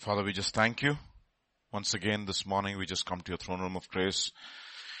Father, we just thank you. Once again this morning, we just come to your throne room of grace.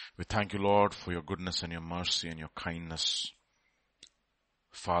 We thank you, Lord, for your goodness and your mercy and your kindness.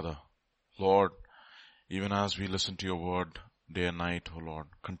 Father, Lord, even as we listen to your word day and night, oh Lord,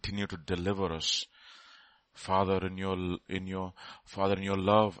 continue to deliver us. Father, in your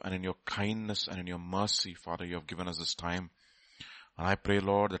love and in your kindness and in your mercy, Father, you have given us this time. And I pray,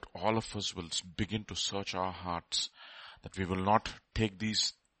 Lord, that all of us will begin to search our hearts, that we will not take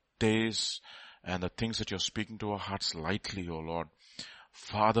these days and the things that you're speaking to our hearts lightly, O Lord.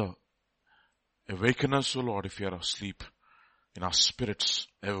 Father, awaken us, O Lord, if we are asleep in our spirits.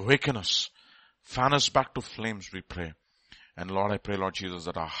 Awaken us. Fan us back to flames, we pray. And Lord, I pray, Lord Jesus,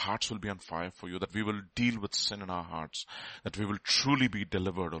 that our hearts will be on fire for you, that we will deal with sin in our hearts, that we will truly be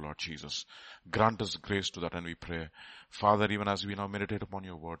delivered, O Lord Jesus. Grant us grace to that, and we pray. Father, even as we now meditate upon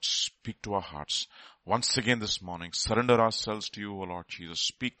your word, speak to our hearts. Once again this morning, surrender ourselves to you, O Lord Jesus.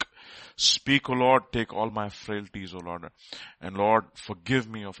 Speak. Speak, O Lord. Take all my frailties, O Lord. And Lord, forgive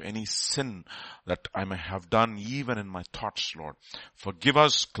me of any sin that I may have done, even in my thoughts, Lord. Forgive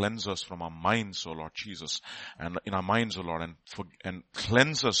us, cleanse us from our minds, O Lord Jesus. And in our minds, O Lord, and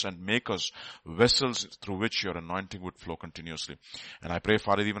cleanse us and make us vessels through which your anointing would flow continuously. And I pray,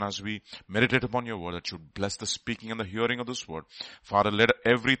 Father, even as we meditate upon your word, that you bless the speaking and the hearing of this word. Father, let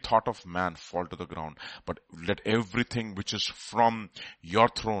every thought of man fall to the ground, but let everything which is from your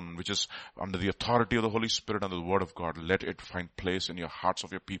throne, which is under the authority of the Holy Spirit and the word of God, let it find place in your hearts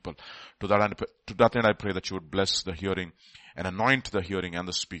of your people. To that end, I pray that you would bless the hearing and anoint the hearing and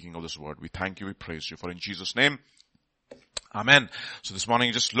the speaking of this word. We thank you, we praise you. For in Jesus' name, amen. So this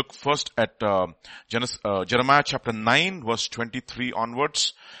morning, just look first at Jeremiah chapter 9, verse 23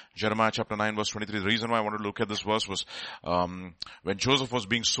 onwards. Jeremiah chapter 9, verse 23. The reason why I wanted to look at this verse was when Joseph was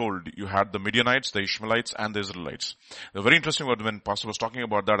being sold, you had the Midianites, the Ishmaelites, and the Israelites. The very interesting word, when Pastor was talking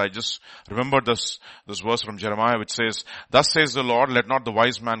about that, I just remembered this verse from Jeremiah, which says, "Thus says the Lord, let not the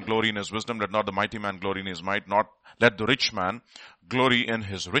wise man glory in his wisdom, let not the mighty man glory in his might, not let the rich man glory in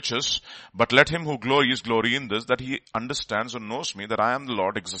his riches, but let him who glories glory in this, that he understands and knows me, that I am the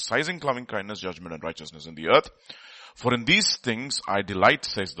Lord, exercising loving kindness, judgment, and righteousness in the earth. For in these things I delight,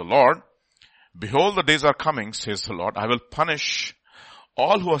 says the Lord. Behold, the days are coming, says the Lord. I will punish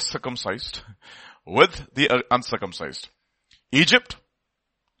all who are circumcised with the uncircumcised. Egypt,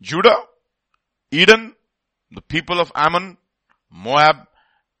 Judah, Edom, the people of Ammon, Moab,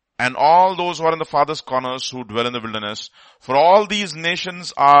 and all those who are in the farthest corners who dwell in the wilderness. For all these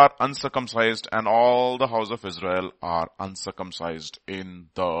nations are uncircumcised, and all the house of Israel are uncircumcised in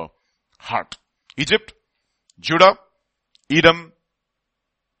the heart." Egypt, Judah, Edom.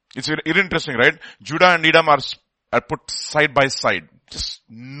 It's very interesting, right? Judah and Edom are put side by side. Just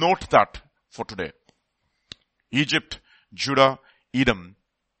note that for today. Egypt, Judah, Edom.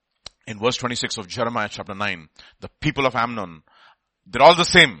 In verse 26 of Jeremiah chapter 9, the people of Ammon, they're all the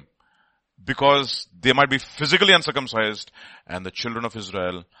same, because they might be physically uncircumcised, and the children of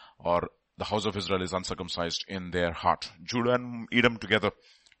Israel, or the house of Israel, is uncircumcised in their heart. Judah and Edom together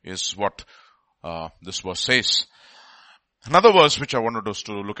is what this verse says. Another verse which I wanted us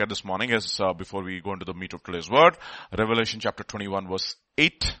to look at this morning is, before we go into the meat of today's word, Revelation chapter 21 verse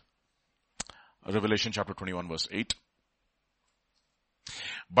 8. Revelation chapter 21 verse 8.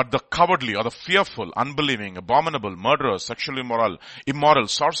 "But the cowardly, or the fearful, unbelieving, abominable, murderers, sexually immoral,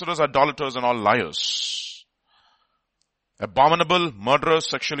 sorcerers, idolaters, and all liars." Abominable, murderers,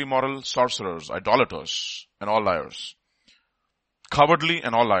 sexually immoral, sorcerers, idolaters, and all liars. Cowardly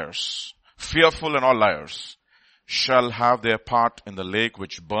and all liars. Fearful and all liars shall have their part in the lake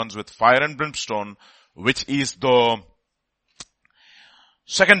which burns with fire and brimstone, which is the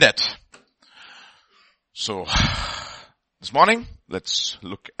second death. So, this morning, let's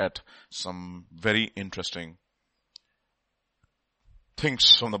look at some very interesting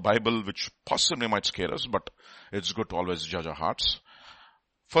things from the Bible which possibly might scare us, but it's good to always judge our hearts.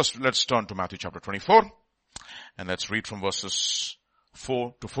 First, let's turn to Matthew chapter 24, and let's read from verses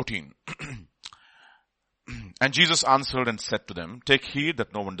 4 to 14. "And Jesus answered and said to them, Take heed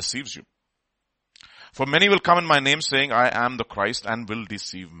that no one deceives you. For many will come in my name, saying, I am the Christ, and will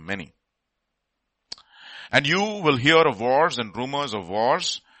deceive many. And you will hear of wars and rumors of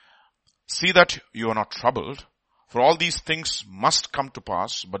wars. See that you are not troubled, for all these things must come to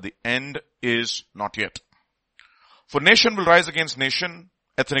pass, but the end is not yet. For nation will rise against nation,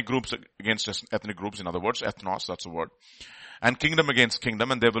 ethnic groups against ethnic groups, in other words, ethnos, that's the word, and kingdom against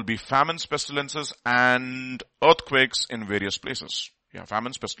kingdom, and there will be famines, pestilences, and earthquakes in various places." Yeah,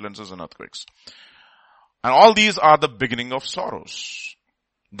 famines, pestilences, and earthquakes. "And all these are the beginning of sorrows.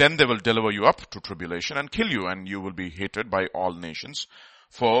 Then they will deliver you up to tribulation and kill you, and you will be hated by all nations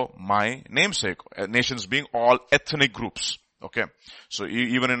for my namesake. Nations being all ethnic groups. Okay. So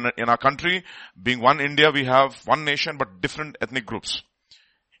even in our country, being one India, we have one nation, but different ethnic groups.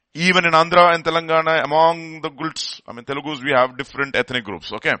 Even in Andhra and Telangana, among the Telugus, we have different ethnic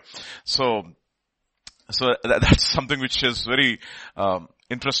groups. Okay. So that's something which is very,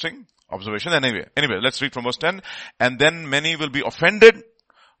 interesting observation. Anyway, let's read from verse 10. And then many will be offended,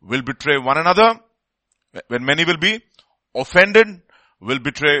 will betray one another. When many will be offended, will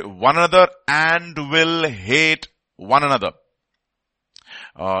betray one another, and will hate one another.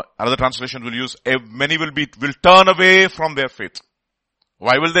 Another translation will use, many will turn away from their faith.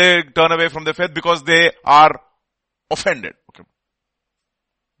 Why will they turn away from their faith? Because they are offended. Okay.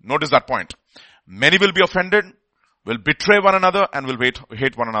 Notice that point. Many will be offended, will betray one another, and will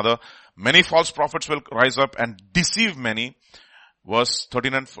hate one another. Many false prophets will rise up and deceive many. Verse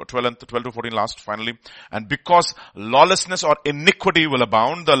 13 and 12 to 14 last finally. And because lawlessness or iniquity will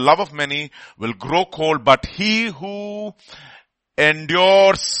abound, the love of many will grow cold, but he who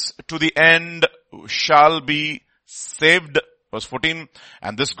endures to the end shall be saved. Verse 14,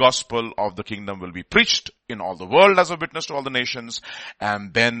 and this gospel of the kingdom will be preached in all the world as a witness to all the nations,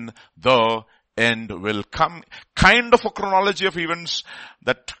 and then the end will come. Kind of a chronology of events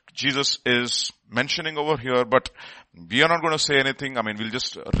that Jesus is mentioning over here, but we are not going to say anything. We'll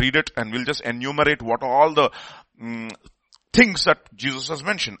just read it and we'll just enumerate what all the things that Jesus has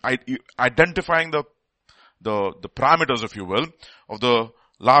mentioned, identifying the parameters, if you will, of the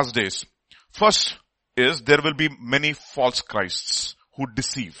last days. First is there will be many false Christs who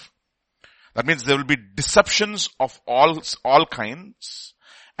deceive. That means there will be deceptions of all kinds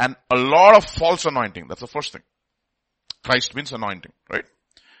and a lot of false anointing. That's the first thing. Christ means anointing, right?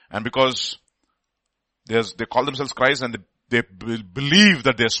 And because they call themselves Christ and they believe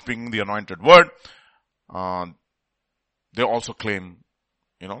that they're speaking the anointed word, they also claim,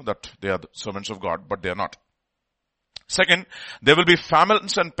 that they are the servants of God, but they are not. Second, there will be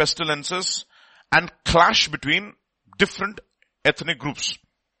famines and pestilences and clash between different ethnic groups.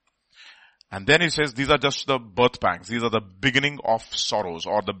 And then he says these are just the birth pangs. These are the beginning of sorrows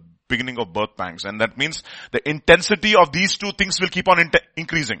or the beginning of birth pangs. And that means the intensity of these two things will keep on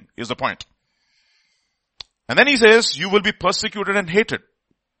increasing is the point. And then he says you will be persecuted and hated.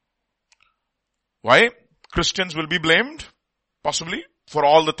 Why? Christians will be blamed, possibly, for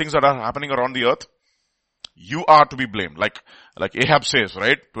all the things that are happening around the earth. You are to be blamed. Like Ahab says,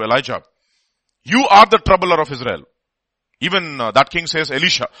 right, to Elijah. You are the troubler of Israel. Even that king says,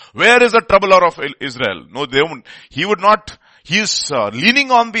 Elisha, where is the troubler of Israel? No, they won't. He would not. He is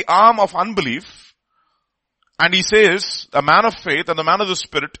leaning on the arm of unbelief. And he says, the man of faith and the man of the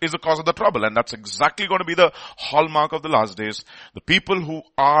spirit is the cause of the trouble. And that's exactly going to be the hallmark of the last days. The people who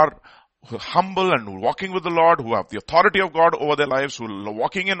are humble and walking with the Lord, who have the authority of God over their lives, who are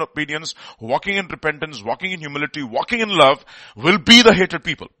walking in obedience, walking in repentance, walking in humility, walking in love, will be the hated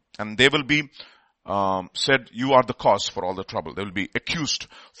people. And they will be said, you are the cause for all the trouble. They will be accused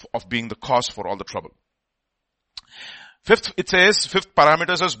of being the cause for all the trouble. Fifth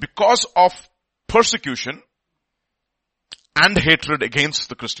parameter says, because of persecution and hatred against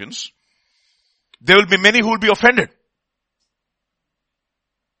the Christians, there will be many who will be offended.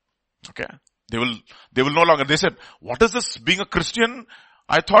 Okay. They will no longer, they said, what is this being a Christian?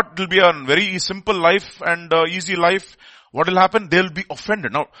 I thought it will be a very simple life and easy life. What will happen? They'll be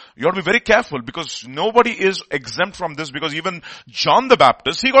offended. Now, you have to be very careful because nobody is exempt from this, because even John the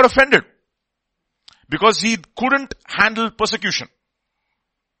Baptist, he got offended because he couldn't handle persecution.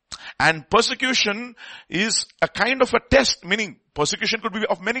 And persecution is a kind of a test, meaning persecution could be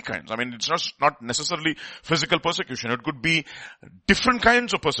of many kinds. It's not necessarily physical persecution. It could be different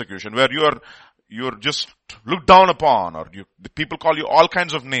kinds of persecution where you're just looked down upon, or the people call you all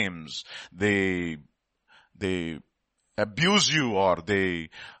kinds of names. They abuse you, or they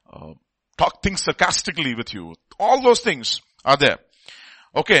talk things sarcastically with you. All those things are there.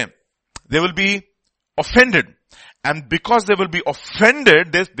 Okay. They will be offended. And because they will be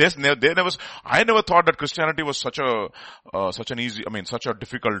offended, I never thought that Christianity was such a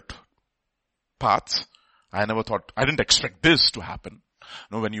difficult path. I didn't expect this to happen.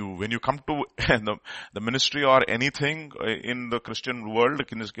 No, when you come to the ministry or anything in the Christian world,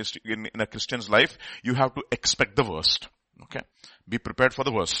 in a Christian's life, you have to expect the worst. Okay? Be prepared for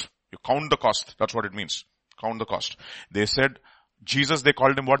the worst. You count the cost. That's what it means. Count the cost. They said, Jesus, they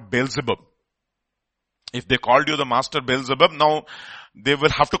called him what? Beelzebub. If they called you the master Beelzebub, now they will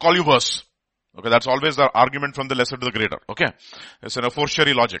have to call you worse. Okay, that's always the argument from the lesser to the greater. Okay, it's a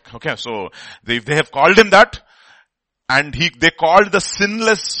fortiori logic. Okay, so if they have called him that, and they called the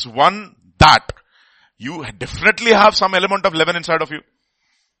sinless one that, you definitely have some element of leaven inside of you.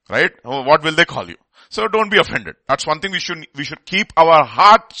 Right? Oh, what will they call you? So don't be offended. That's one thing we should keep our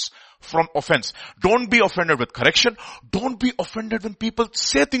hearts from offense. Don't be offended with correction. Don't be offended when people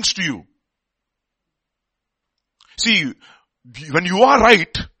say things to you. See, when you are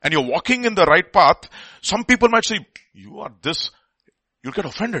right and you're walking in the right path, some people might say, you are this. You'll get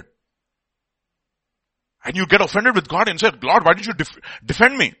offended. And you get offended with God and say, Lord, why did you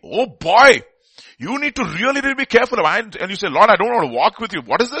defend me? Oh boy. You need to really, really be careful. And you say, Lord, I don't want to walk with you.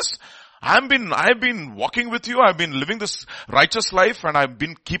 What is this? I've been walking with you. I've been living this righteous life, and I've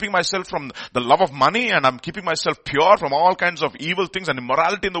been keeping myself from the love of money, and I'm keeping myself pure from all kinds of evil things and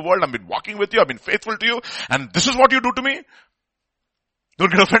immorality in the world. I've been walking with you. I've been faithful to you. And this is what you do to me?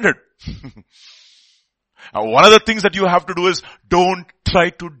 Don't get offended. One of the things that you have to do is don't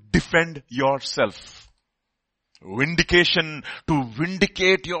try to defend yourself. To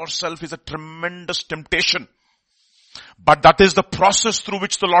vindicate yourself is a tremendous temptation. But that is the process through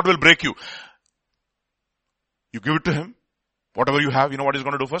which the Lord will break you. You give it to Him. Whatever you have, you know what He's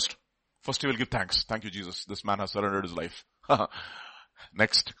going to do first? First He will give thanks. Thank you, Jesus. This man has surrendered his life.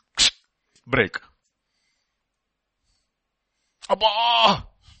 Next. Break. Abba!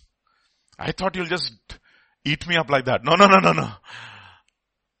 I thought you'll just eat me up like that. No.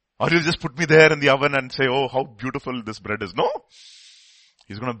 Or you'll just put me there in the oven and say, oh, how beautiful this bread is. No.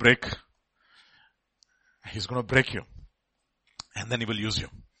 He's going to break. He's going to break you. And then He will use you.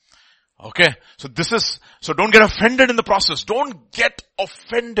 Okay. So don't get offended in the process. Don't get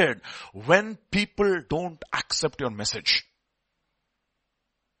offended when people don't accept your message.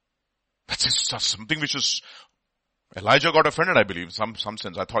 That's something which is, Elijah got offended, I believe, in some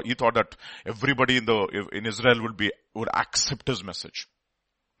sense. He thought that everybody in Israel would accept his message.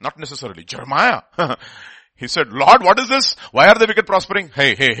 Not necessarily. Jeremiah. He said, Lord, what is this? Why are the wicked prospering?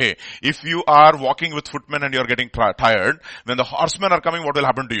 Hey. If you are walking with footmen and you're getting tired, when the horsemen are coming, what will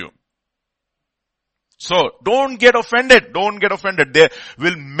happen to you? So, don't get offended.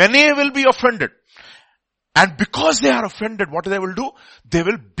 Many will be offended. And because they are offended, what they will do? They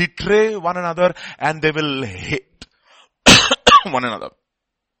will betray one another and they will hate one another.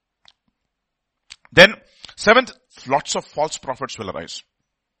 Then, seventh, lots of false prophets will arise.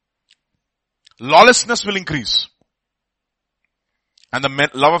 Lawlessness will increase. And the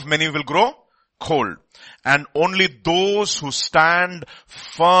love of many will grow cold. And only those who stand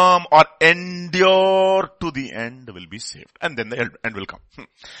firm or endure to the end will be saved. And then the end will come.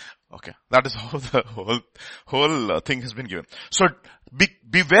 Okay. That is how the whole thing has been given. So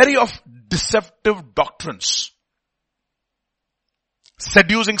be wary of deceptive doctrines.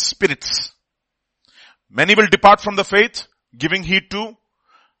 Seducing spirits. Many will depart from the faith, giving heed to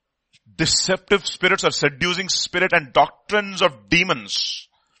deceptive spirits or seducing spirit and doctrines of demons.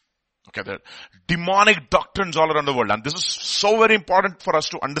 Okay, there are demonic doctrines all around the world. And this is so very important for us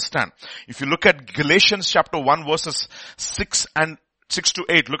to understand. If you look at Galatians chapter 1 verses 6 to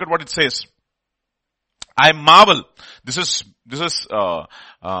 8, look at what it says. I marvel. This is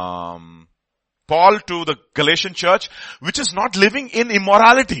Paul to the Galatian church, which is not living in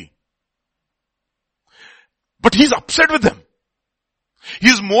immorality. But he's upset with them.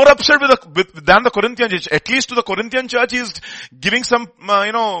 He's more upset than the Corinthian church. At least to the Corinthian church, he's giving some,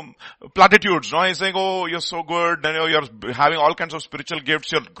 platitudes. No, he's saying, oh, you're so good, and you're having all kinds of spiritual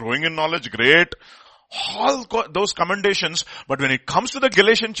gifts, you're growing in knowledge, great. All those commendations, but when it comes to the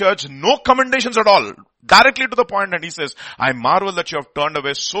Galatian church, no commendations at all. Directly to the point, and he says, I marvel that you have turned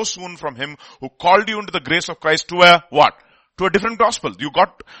away so soon from Him who called you into the grace of Christ to a what? To a different gospel. You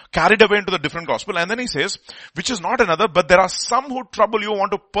got carried away into the different gospel. And then he says, which is not another, but there are some who trouble you,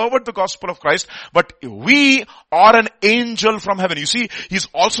 want to pervert the gospel of Christ, but we are an angel from heaven. You see, he's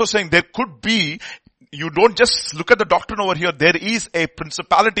also saying there could be, you don't just look at the doctrine over here, there is a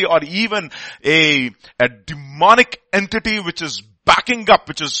principality or even a demonic entity which is backing up,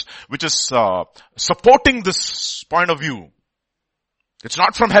 which is supporting this point of view. It's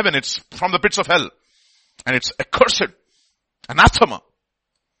not from heaven, it's from the pits of hell. And it's accursed. Anathema.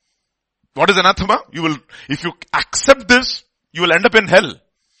 What is anathema? If you accept this, you will end up in hell.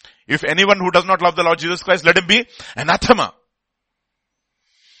 If anyone who does not love the Lord Jesus Christ, let him be anathema.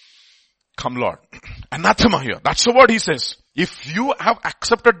 Come Lord. Anathema here. That's the word he says. If you have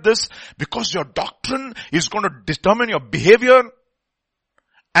accepted this because your doctrine is going to determine your behavior,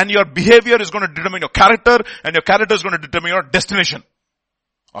 and your behavior is going to determine your character, and your character is going to determine your destination.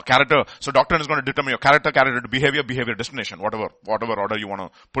 Or character. So doctrine is going to determine your character to behavior, destination, whatever order you want to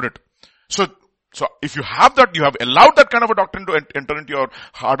put it. So if you have that, you have allowed that kind of a doctrine to enter into your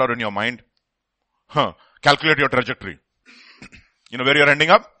heart or in your mind. Calculate your trajectory. You know where you're ending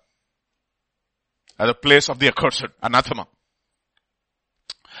up? At the place of the accursed, anathema.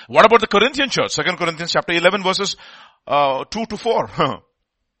 What about the Corinthian church? 2 Corinthians chapter 11 verses 2 to 4.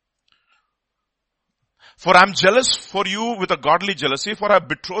 For I am jealous for you with a godly jealousy, for I have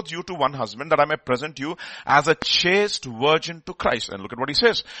betrothed you to one husband, that I may present you as a chaste virgin to Christ. And look at what he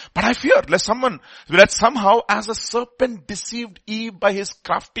says. But I fear lest somehow as a serpent deceived Eve by his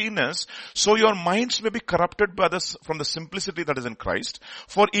craftiness, so your minds may be corrupted from the simplicity that is in Christ.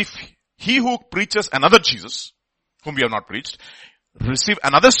 For if he who preaches another Jesus, whom we have not preached, receive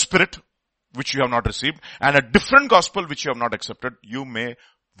another spirit, which you have not received, and a different gospel which you have not accepted, you may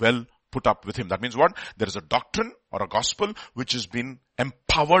well put up with him. That means what? There is a doctrine or a gospel which has been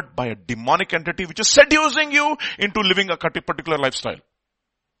empowered by a demonic entity which is seducing you into living a particular lifestyle.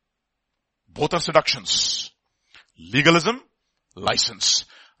 Both are seductions. Legalism, license.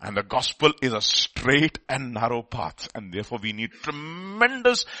 And the gospel is a straight and narrow path. And therefore we need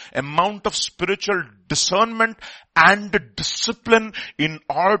tremendous amount of spiritual discernment and discipline in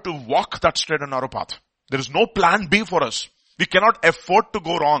order to walk that straight and narrow path. There is no plan B for us. We cannot afford to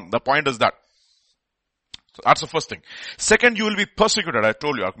go wrong. The point is that. So that's the first thing. Second, you will be persecuted. I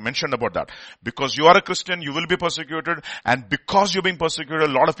told you, I mentioned about that. Because you are a Christian, you will be persecuted. And because you're being persecuted,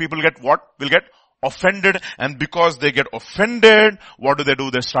 a lot of people get what? Will get offended. And because they get offended, what do?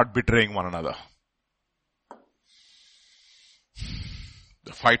 They start betraying one another.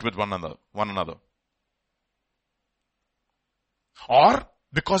 They fight with one another. Or,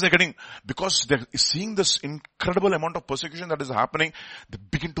 because they're seeing this incredible amount of persecution that is happening, they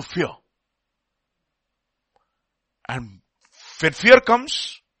begin to fear. And when fear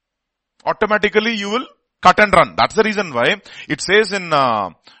comes, automatically you will cut and run. That's the reason why it says in,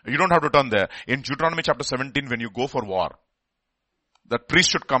 you don't have to turn there, in Deuteronomy chapter 17, when you go for war, that priest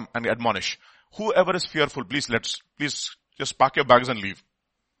should come and admonish. Whoever is fearful, please just pack your bags and leave.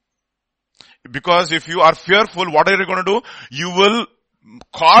 Because if you are fearful, what are you going to do? You will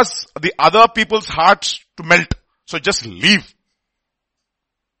cause the other people's hearts to melt. So just leave.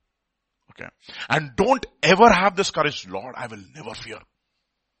 Okay. And don't ever have this courage. Lord, I will never fear.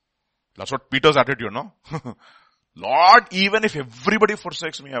 That's what Peter's attitude, no? Lord, even if everybody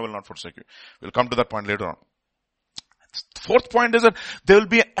forsakes me, I will not forsake you. We'll come to that point later on. Fourth point is that there will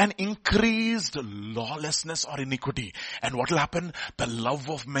be an increased lawlessness or iniquity. And what will happen? The love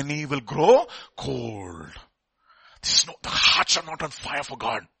of many will grow cold. The hearts are not on fire for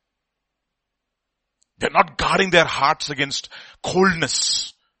God. They're not guarding their hearts against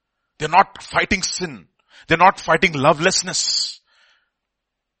coldness. They're not fighting sin. They're not fighting lovelessness.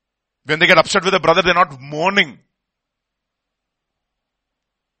 When they get upset with a brother, they're not mourning.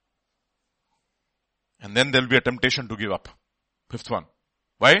 And then there'll be a temptation to give up. Fifth one.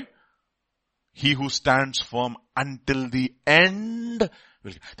 Why? He who stands firm until the end,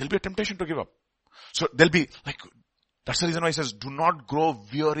 there'll be a temptation to give up. So there'll be that's the reason why he says, do not grow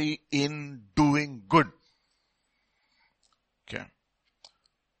weary in doing good. Okay.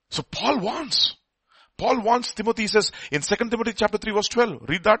 So Paul wants Timothy, he says in 2 Timothy chapter 3 verse 12.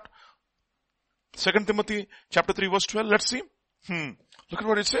 Read that. 2 Timothy chapter 3 verse 12. Let's see. Look at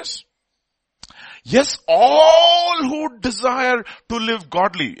what it says. Yes, all who desire to live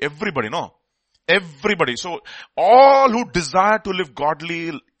godly. Everybody, no? Everybody. So all who desire to live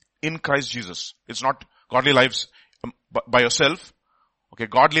godly in Christ Jesus. It's not godly lives by yourself. Okay,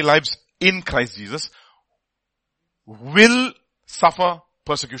 godly lives in Christ Jesus will suffer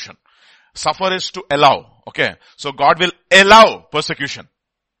persecution. Suffer is to allow. Okay, so God will allow persecution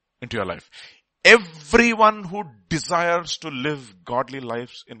into your life. Everyone who desires to live godly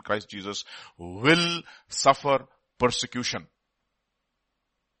lives in Christ Jesus will suffer persecution.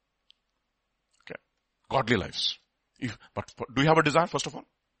 Okay, godly lives. But do you have a desire, first of all?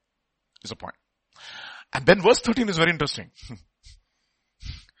 Is a point. And then verse 13 is very interesting.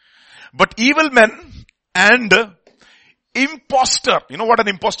 But evil men and impostor. You know what an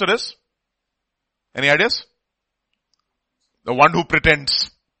impostor is? Any ideas? The one who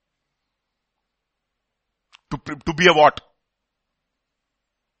pretends to be a what?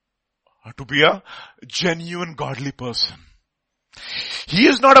 To be a genuine godly person. He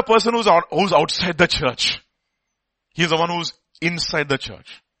is not a person who's outside the church. He is the one who's inside the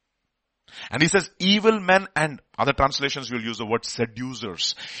church. And he says evil men, and other translations will use the word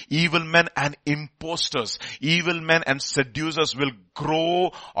seducers. Evil men and impostors. Evil men and seducers will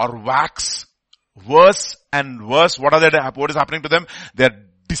grow or wax worse and worse. What is happening to them? They're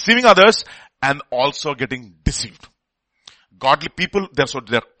deceiving others and also getting deceived. Godly people, there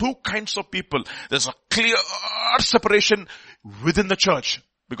are two kinds of people. There's a clear separation within the church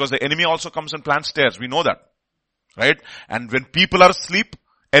because the enemy also comes and plants tares. We know that. Right? And when people are asleep,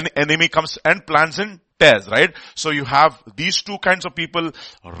 an enemy comes and plants tares, right? So you have these two kinds of people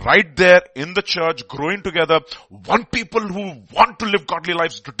right there in the church growing together. One people who want to live godly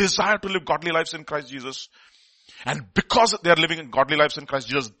lives, desire to live godly lives in Christ Jesus. And because they are living godly lives in Christ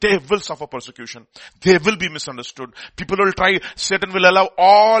Jesus, they will suffer persecution. They will be misunderstood. People will try, Satan will allow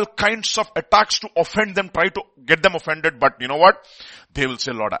all kinds of attacks to offend them, try to get them offended. But you know what? They will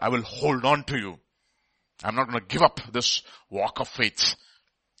say, Lord, I will hold on to you. I'm not going to give up this walk of faith.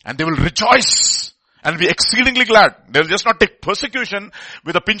 And they will rejoice and be exceedingly glad. They will just not take persecution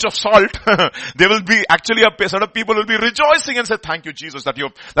with a pinch of salt. They will be actually a set of people will be rejoicing and say, thank you, Jesus, that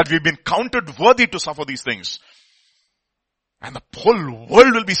we've been counted worthy to suffer these things. And the whole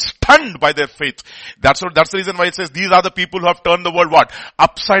world will be stunned by their faith. That's the reason why it says these are the people who have turned the world what?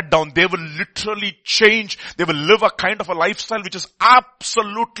 Upside down. They will literally change. They will live a kind of a lifestyle which is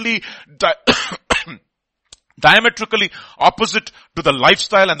absolutely diametrically opposite to the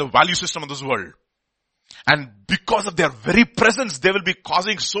lifestyle and the value system of this world. And because of their very presence, they will be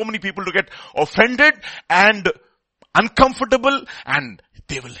causing so many people to get offended and uncomfortable, and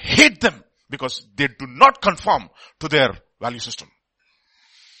they will hate them because they do not conform to their value system.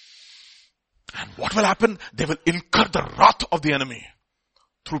 And what will happen? They will incur the wrath of the enemy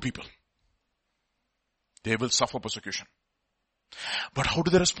through people. They will suffer persecution. But how do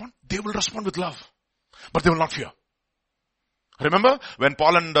they respond? They will respond with love. But they will not fear. Remember when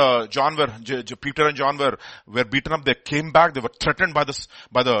Paul and John Peter and John were beaten up, they came back, they were threatened by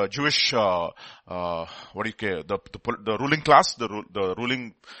the Jewish, the ruling class, the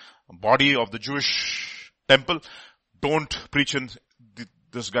ruling body of the Jewish temple. Don't preach in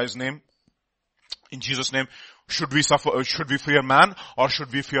this guy's name, in Jesus' name. Should we fear man or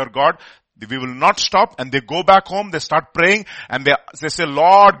should we fear God? We will not stop, and they go back home, they start praying, and they say,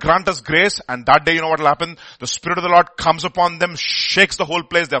 Lord, grant us grace. And that day, you know what will happen? The Spirit of the Lord comes upon them, shakes the whole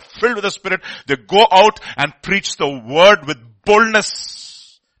place, they are filled with the Spirit, they go out and preach the word with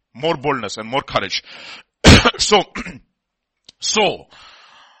boldness, more boldness and more courage. So,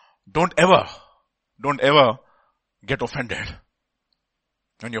 don't ever get offended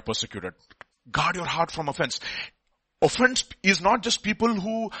when you're persecuted. Guard your heart from offense. Offense is not just people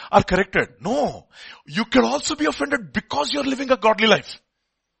who are corrected. No. You can also be offended because you're living a godly life.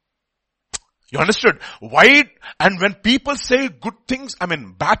 You understood? Why? And when people say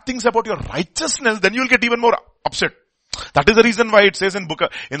bad things about your righteousness, then you'll get even more upset. That is the reason why it says in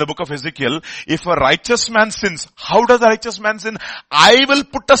the book of Ezekiel, if a righteous man sins, how does a righteous man sin? I will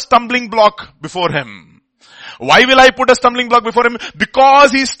put a stumbling block before him. Why will I put a stumbling block before him?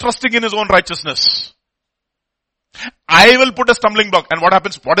 Because he's trusting in his own righteousness. I will put a stumbling block. And what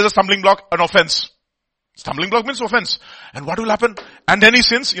happens? What is a stumbling block? An offense. Stumbling block means offense. And what will happen? And then he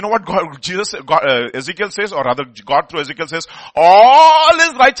sins. You know what Ezekiel says, or rather God through Ezekiel says, all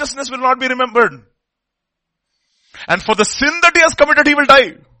his righteousness will not be remembered. And for the sin that he has committed, he will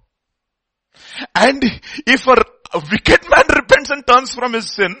die. And if a wicked man repents and turns from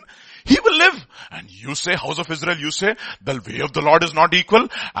his sin, he will live. And you say, house of Israel, you say, the way of the Lord is not equal.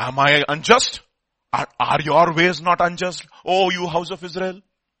 Am I unjust? Are your ways not unjust? Oh, you house of Israel.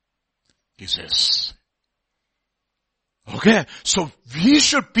 He says. Okay. So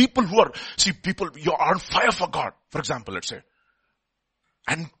people, you're on fire for God. For example, let's say.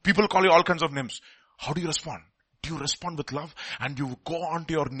 And people call you all kinds of names. How do you respond? Do you respond with love? And you go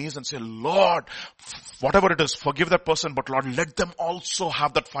onto your knees and say, Lord, whatever it is, forgive that person, but Lord, let them also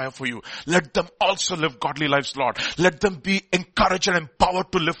have that fire for you. Let them also live godly lives, Lord. Let them be encouraged and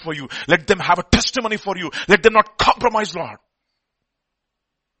empowered to live for you. Let them have a testimony for you. Let them not compromise, Lord.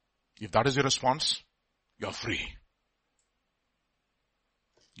 If that is your response, you're free.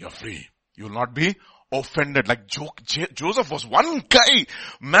 You're free. You will not be offended. Like Joseph was one guy.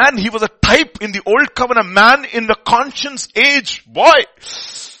 Man, he was a type in the old covenant. Man in the conscience age. Boy,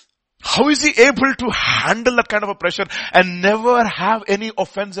 how is he able to handle that kind of a pressure and never have any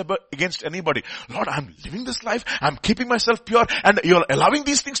offense against anybody? Lord, I'm living this life. I'm keeping myself pure, and you're allowing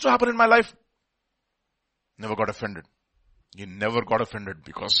these things to happen in my life. Never got offended. He never got offended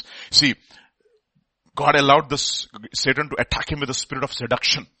because, see, God allowed Satan to attack him with the spirit of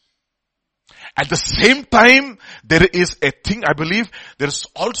seduction. At the same time, there is a thing, I believe, there is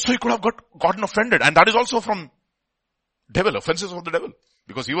also, he could have gotten offended. And that is also from devil, offenses of the devil.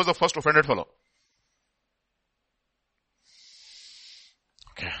 Because he was the first offended fellow.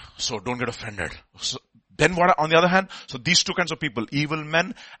 Okay, so don't get offended. So, then what, on the other hand, so these two kinds of people, evil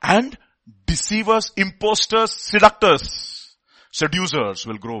men and deceivers, imposters, seducers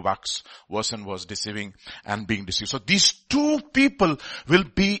will grow wax worse and worse, deceiving and being deceived. So these two people will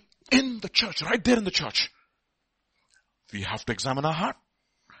be in the church, right there in the church. We have to examine our heart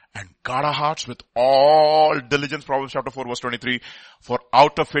and guard our hearts with all diligence. Proverbs chapter 4 verse 23. For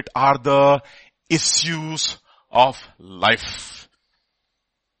out of it are the issues of life.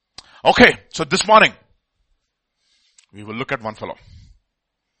 Okay, so this morning, we will look at one fellow.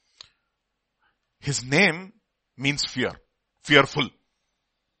 His name means fear. Fearful.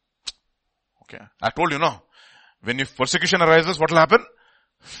 Okay. I told you, no. When if persecution arises, what will happen?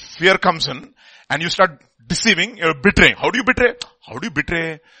 Fear comes in and you start deceiving, you're betraying. How do you betray? How do you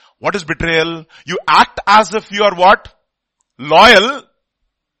betray? What is betrayal? You act as if you are what? Loyal,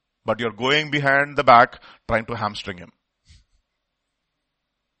 but you're going behind the back trying to hamstring him.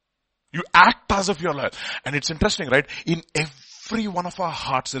 You act as if you're loyal. And it's interesting, right? In every one of our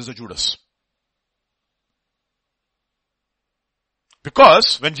hearts, there is a Judas.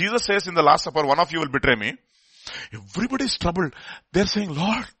 Because when Jesus says in the Last Supper, one of you will betray me, everybody is troubled. They're saying,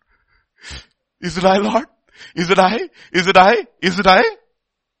 Lord, is it I, Lord? Is it I? Is it I? Is it I?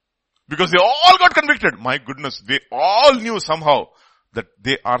 Because they all got convicted. My goodness, they all knew somehow that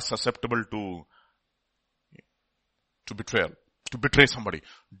they are susceptible to betrayal, to betray somebody,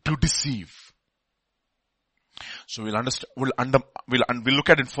 to deceive. So we'll understand, we'll look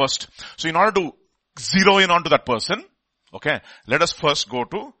at it first. So in order to zero in onto that person, okay, let us first go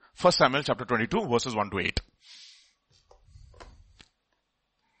to 1 Samuel chapter 22 verses 1 to 8.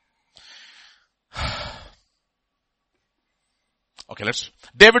 Okay,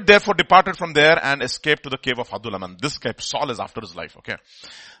 David therefore departed from there and escaped to the cave of Adullam. And this guy, Saul, is after his life, okay.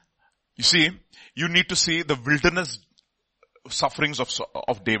 You see, you need to see the wilderness sufferings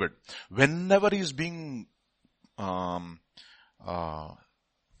of David. Whenever he is being,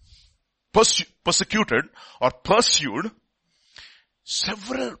 persecuted or pursued,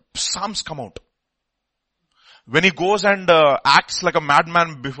 several psalms come out. When he goes and acts like a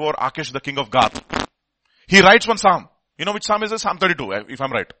madman before Achish, the king of Gath, he writes one psalm. You know which psalm is it? Psalm 32, if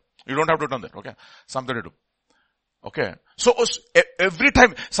I'm right. You don't have to turn there, okay? Psalm 32. Okay. So every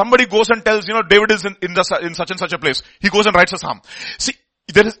time somebody goes and tells, David is in such and such a place, he goes and writes a psalm. See,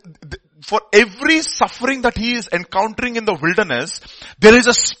 for every suffering that he is encountering in the wilderness, there is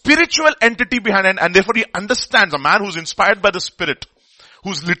a spiritual entity behind it, and therefore he understands, a man who's inspired by the Spirit,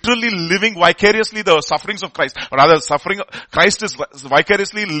 who's literally living vicariously the sufferings of Christ, or rather Christ is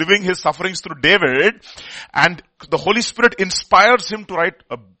vicariously living his sufferings through David, and the Holy Spirit inspires him to write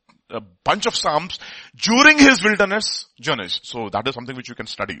a bunch of psalms during his wilderness journeys. So that is something which you can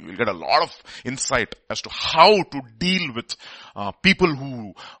study. You'll get a lot of insight as to how to deal with people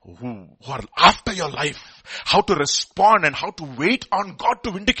who are after your life, how to respond and how to wait on God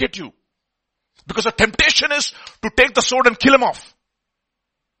to vindicate you. Because the temptation is to take the sword and kill him off.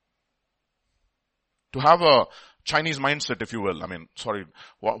 To have a Chinese mindset, if you will. I mean, sorry,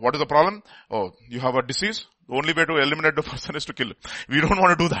 what is the problem? Oh, you have a disease? The only way to eliminate the person is to kill him. We don't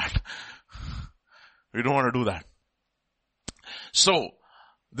want to do that. We don't want to do that. So,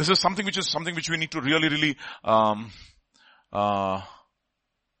 this is something which we need to really,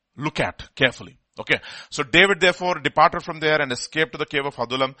 look at carefully. Okay. So David therefore departed from there and escaped to the cave of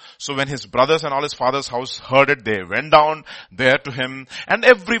Adullam. So when his brothers and all his father's house heard it, they went down there to him. And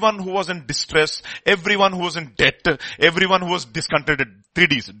everyone who was in distress, everyone who was in debt, everyone who was discontented,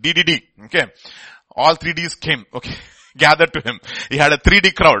 3Ds, DDD. Okay. All 3Ds came. Okay. Gathered to him. He had a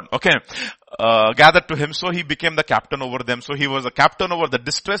 3D crowd. Okay. Gathered to him. So he became the captain over them. So he was a captain over the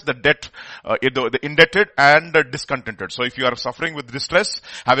distress, the debt, the indebted and the discontented. So if you are suffering with distress,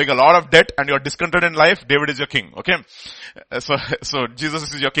 having a lot of debt and you are discontented in life, David is your king. Okay. So Jesus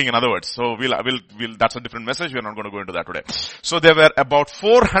is your king in other words. So that's a different message. We're not going to go into that today. So there were about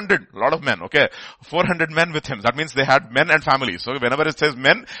 400, a lot of men. Okay. 400 men with him. That means they had men and families. So whenever it says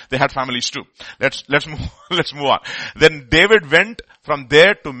men, they had families too. Let's move on. Then David went from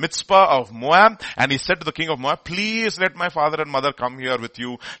there to Mizpah of Moab, and he said to the king of Moab, please let my father and mother come here with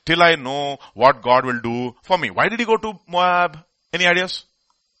you till I know what God will do for me. Why did he go to Moab? Any ideas?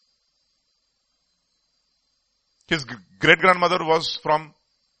 His great-grandmother was from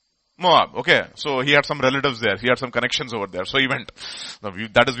Moab. Okay. So he had some relatives there. He had some connections over there. So he went. Now we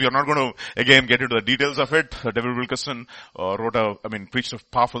are not going to again get into the details of it. David Wilkerson preached a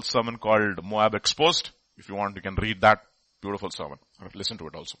powerful sermon called Moab Exposed. If you want, you can read that. Beautiful sermon. Listen to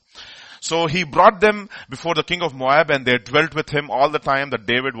it also. So he brought them before the king of Moab, and they dwelt with him all the time that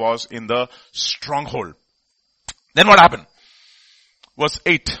David was in the stronghold. Then what happened? Verse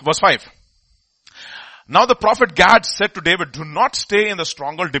 5. Now the prophet Gad said to David, do not stay in the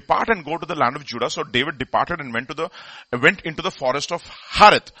stronghold, depart and go to the land of Judah. So David departed and went into the forest of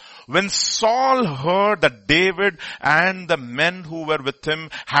Hareth. When Saul heard that David and the men who were with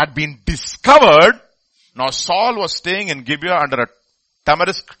him had been discovered, now Saul was staying in Gibeah under a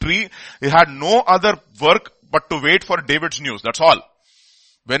tamarisk tree. He had no other work but to wait for David's news. That's all.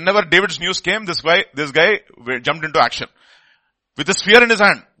 Whenever David's news came, this guy jumped into action. With a spear in his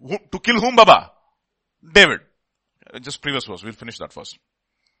hand. To kill whom, Baba? David. Just previous verse. We'll finish that first.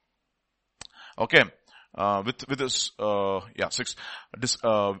 Okay. With this, 6.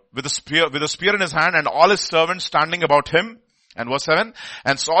 With a spear in his hand and all his servants standing about him. And verse 7.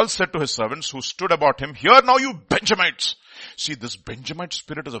 And Saul said to his servants who stood about him, "Hear now you Benjamites." See, this Benjamite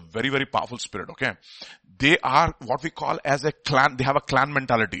spirit is a very, very powerful spirit, okay? They are what we call as a clan. They have a clan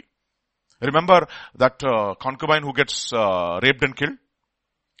mentality. Remember that concubine who gets raped and killed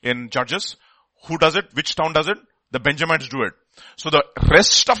in Judges? Who does it? Which town does it? The Benjamites do it. So the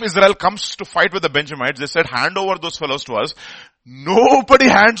rest of Israel comes to fight with the Benjamites. They said, hand over those fellows to us. Nobody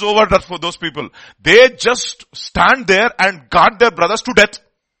hands over that for those people. They just stand there and guard their brothers to death.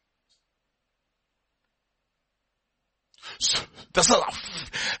 So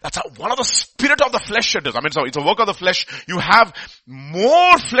that's one of the spirit of the flesh it is. I mean, so it's a work of the flesh. You have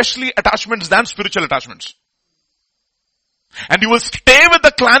more fleshly attachments than spiritual attachments. And you will stay with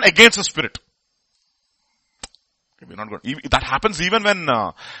the clan against the spirit. We're not going. That happens even when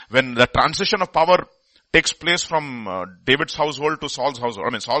the transition of power takes place from David's household to Saul's household. I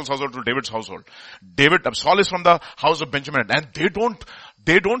mean, Saul's household to David's household. Saul is from the house of Benjamin, and they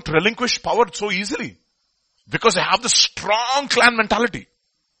don't relinquish power so easily because they have the strong clan mentality.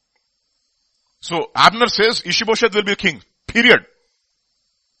 So Abner says Ishbosheth will be a king. Period.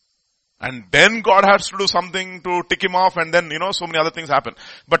 And then God has to do something to tick him off, and then, so many other things happen.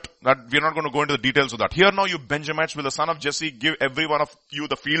 But we're not going to go into the details of that. Here now you Benjamites, will the son of Jesse give every one of you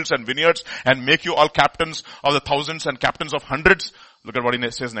the fields and vineyards and make you all captains of the thousands and captains of hundreds. Look at what he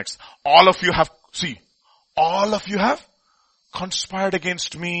says next. All of you have conspired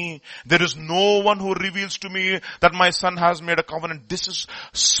against me. There is no one who reveals to me that my son has made a covenant. This is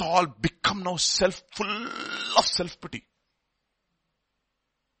Saul become now full of self-pity.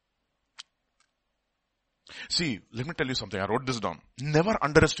 See, let me tell you something. I wrote this down. Never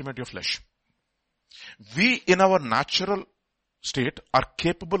underestimate your flesh. We in our natural state are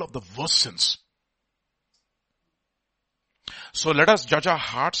capable of the worst sins. So let us judge our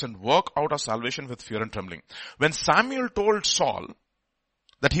hearts and work out our salvation with fear and trembling. When Samuel told Saul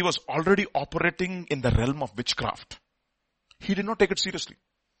that he was already operating in the realm of witchcraft, he did not take it seriously.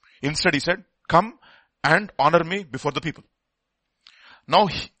 Instead he said, "Come and honor me before the people." Now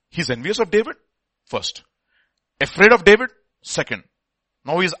he's envious of David, first. Afraid of David, second.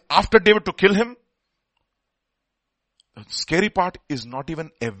 Now he's after David to kill him. The scary part is not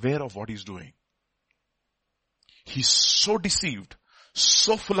even aware of what he's doing. He's so deceived,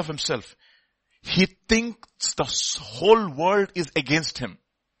 so full of himself. He thinks the whole world is against him.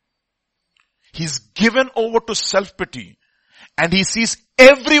 He's given over to self-pity and he sees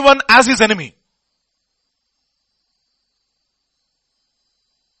everyone as his enemy.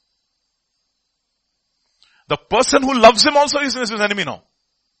 The person who loves him also is his enemy now.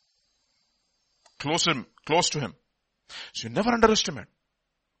 Close to him. So you never underestimate.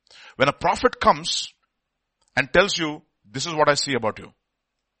 When a prophet comes and tells you, "This is what I see about you."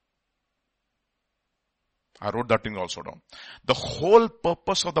 I wrote that thing also down. The whole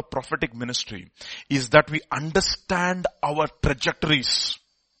purpose of the prophetic ministry is that we understand our trajectories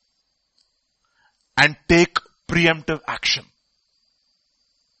and take preemptive action.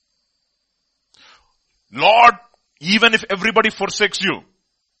 Lord, even if everybody forsakes you,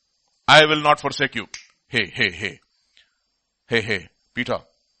 I will not forsake you. Hey, Peter,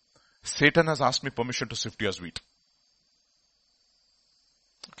 Satan has asked me permission to sift you as wheat.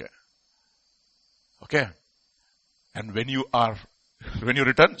 Okay. And when you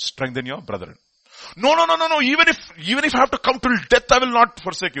return, strengthen your brethren. No. Even if I have to come till death, I will not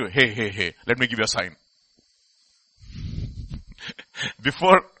forsake you. Hey, let me give you a sign.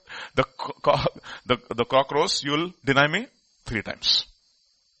 Before the cock crows, you will deny me 3 times.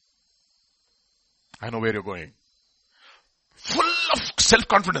 I know where you're going. Full of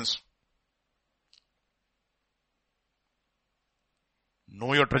self-confidence.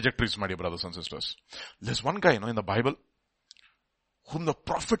 Know your trajectories, my dear brothers and sisters. There's one guy, in the Bible, whom the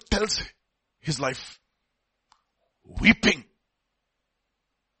prophet tells his life, weeping.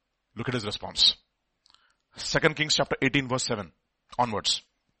 Look at his response. 2 Kings chapter 18 verse 7 onwards.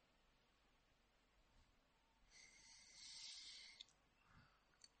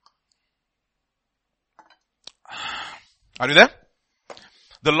 Are you there?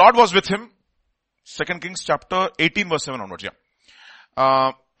 The Lord was with him. 2 Kings chapter 18 verse 7 onwards,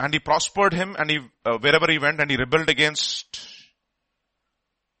 and he prospered him and he, wherever he went, and he rebelled against,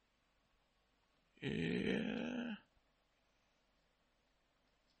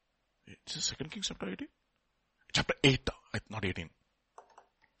 This is 2 Kings chapter 18? Chapter 8, not 18.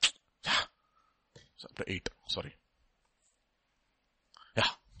 Yeah. Chapter 8, sorry. Yeah,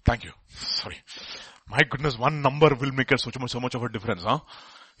 thank you. Sorry. My goodness, one number will make so much of a difference, huh?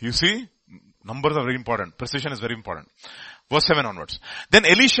 You see, numbers are very important. Precision is very important. Verse 7 onwards. Then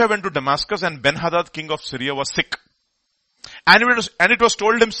Elisha went to Damascus, and Ben-Hadad, king of Syria, was sick. And it was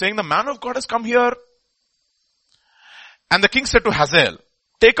told him, saying, the man of God has come here. And the king said to Hazael,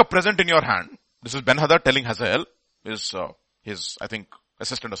 take a present in your hand. This is Ben-Hadad telling Hazael, his, I think,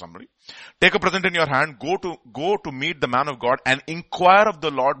 assistant or somebody. Take a present in your hand, go to meet the man of God and inquire of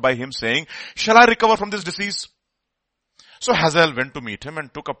the Lord by him, saying, shall I recover from this disease? So Hazael went to meet him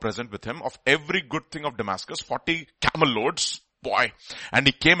and took a present with him of every good thing of Damascus, 40 camel loads. Boy. And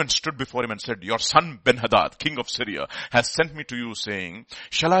he came and stood before him and said, your son Ben-Hadad, king of Syria, has sent me to you, saying,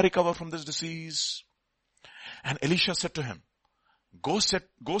 shall I recover from this disease? And Elisha said to him, go say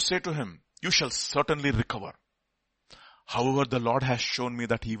to him, you shall certainly recover. However, the Lord has shown me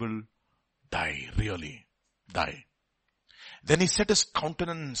that he will die, really die. Then he set his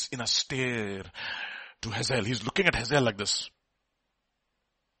countenance in a stare to Hazael. He's looking at Hazael like this.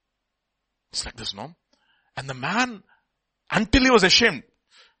 It's like this, no? And the man, until he was ashamed,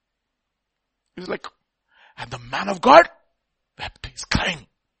 he was like, and the man of God wept. He's crying.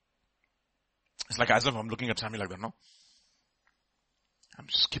 It's like as if I'm looking at Sammy like that, no? I'm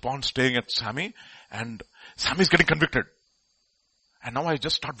just keep on staring at Sammy, and Sammy's getting convicted. And now I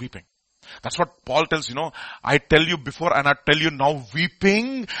just start weeping. That's what Paul tells, I tell you before and I tell you now,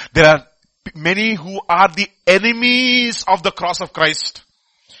 weeping. There are many who are the enemies of the cross of Christ,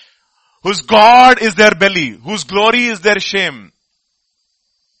 whose God is their belly, whose glory is their shame,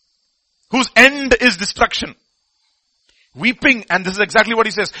 whose end is destruction. Weeping, and this is exactly what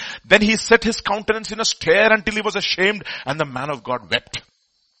he says. Then he set his countenance in a stare until he was ashamed, and the man of God wept.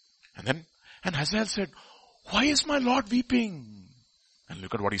 And Hazael said, why is my Lord weeping? And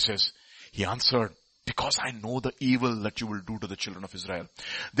look at what he says. He answered, because I know the evil that you will do to the children of Israel.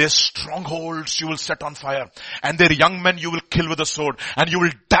 Their strongholds you will set on fire, and their young men you will kill with a sword, and you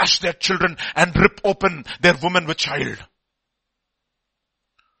will dash their children and rip open their women with child.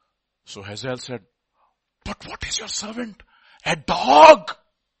 So Hazael said, but what is your servant? A dog?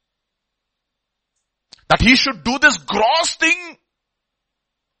 That he should do this gross thing?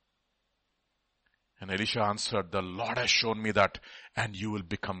 And Elisha answered, the Lord has shown me that, and you will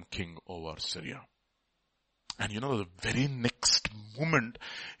become king over Syria. And the very next moment,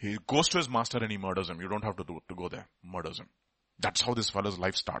 he goes to his master and he murders him. You don't have to go there. Murders him. That's how this fellow's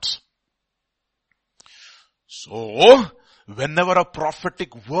life starts. So, whenever a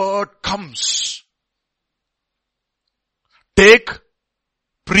prophetic word comes, take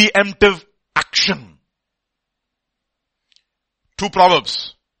preemptive action. 2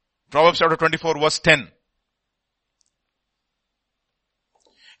 Proverbs. Proverbs chapter 24 verse 10.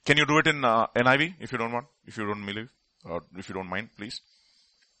 Can you do it in NIV if you don't want? If you don't believe? Or if you don't mind, please.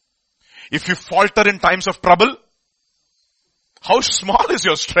 If you falter in times of trouble, how small is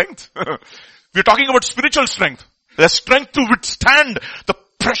your strength? We're talking about spiritual strength. The strength to withstand the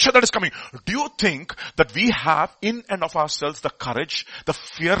pressure that is coming. Do you think that we have in and of ourselves the courage, the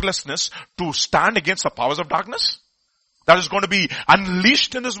fearlessness to stand against the powers of darkness that is going to be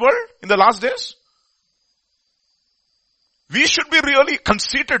unleashed in this world in the last days? We should be really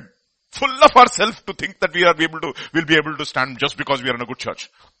conceited, full of ourselves to think that we'll be able to stand just because we are in a good church.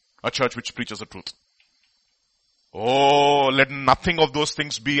 A church which preaches the truth. Oh, let nothing of those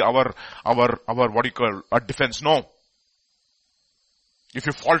things be our defense. No. If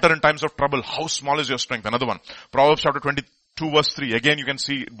you falter in times of trouble, how small is your strength? Another one. Proverbs chapter 22 verse 3. Again, you can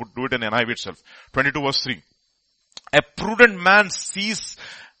see, do it in NIV itself. 22 verse 3. A prudent man sees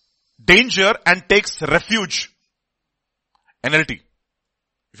danger and takes refuge. NLT.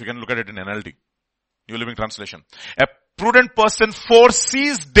 If you can look at it in NLT. New Living Translation. A prudent person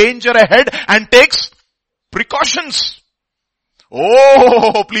foresees danger ahead and takes precautions.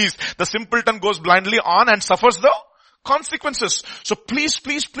 Oh, please. The simpleton goes blindly on and suffers the consequences. So please,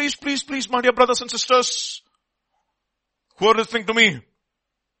 my dear brothers and sisters, who are listening to me,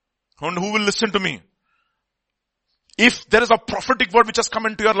 and who will listen to me, if there is a prophetic word which has come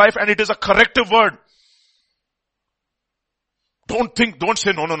into your life and it is a corrective word, don't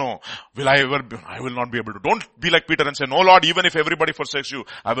say, no. I will not be able to. Don't be like Peter and say, no Lord, even if everybody forsakes you,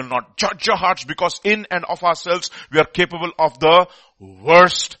 I will not. Judge your hearts, because in and of ourselves, we are capable of the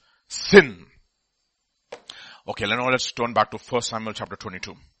worst sin. Okay, now let's turn back to 1 Samuel chapter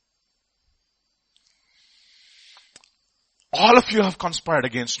 22. All of you have conspired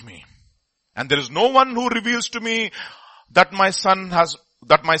against me, and there is no one who reveals to me that my son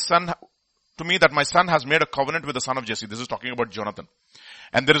to me that my son has made a covenant with the son of Jesse. This is talking about Jonathan.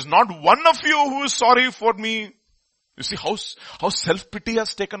 And there is not one of you who is sorry for me. You see how self-pity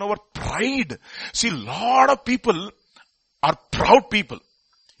has taken over pride. See, a lot of people are proud people.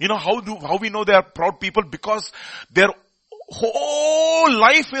 You know how we know they are proud people? Because their whole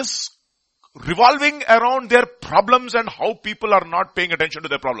life is revolving around their problems and how people are not paying attention to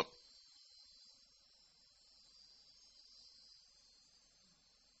their problem.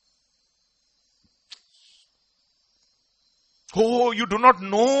 Oh, you do not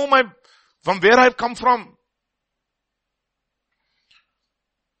know from where I've come from.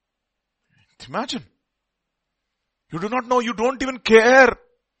 Imagine. You do not know, you don't even care.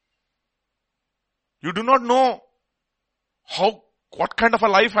 You do not know what kind of a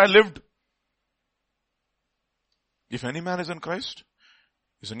life I lived. If any man is in Christ,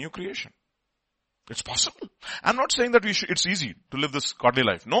 he's a new creation. It's possible. I'm not saying that it's easy to live this godly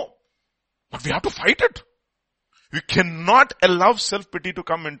life. No. But we have to fight it. We cannot allow self-pity to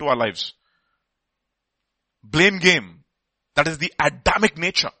come into our lives. Blame game. That is the Adamic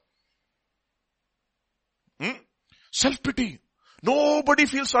nature. Self-pity. Nobody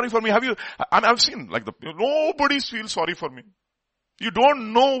feels sorry for me. I've seen nobody feels sorry for me. You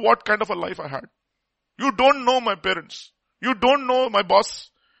don't know what kind of a life I had. You don't know my parents. You don't know my boss.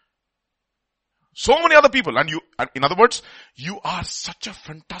 So many other people. And in other words, you are such a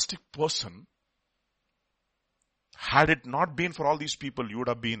fantastic person. Had it not been for all these people, you would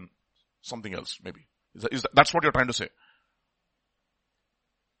have been something else, maybe. That's what you're trying to say.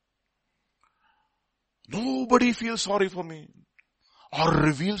 Nobody feels sorry for me or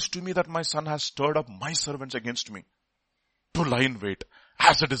reveals to me that my son has stirred up my servants against me to lie in wait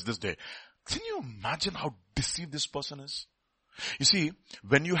as it is this day. Can you imagine how deceived this person is? You see,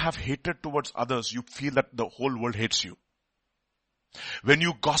 when you have hatred towards others, you feel that the whole world hates you. When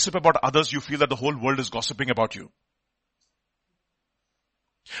you gossip about others, you feel that the whole world is gossiping about you.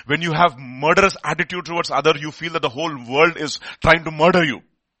 When you have murderous attitude towards others, you feel that the whole world is trying to murder you.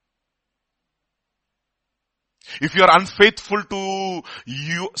 If you are unfaithful to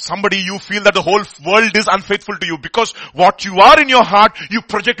somebody, you feel that the whole world is unfaithful to you because what you are in your heart, you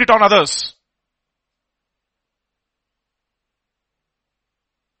project it on others.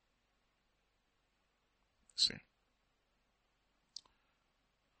 See,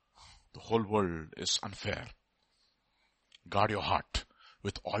 the whole world is unfair. Guard your heart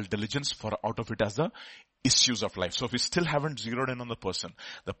with all diligence, for out of it as the issues of life. So if we still haven't zeroed in on the person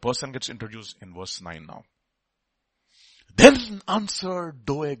gets introduced in verse 9 now. Then answered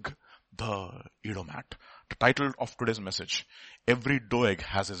Doeg the Edomite. The title of today's message. Every Doeg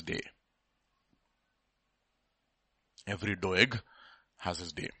has his day. Every Doeg has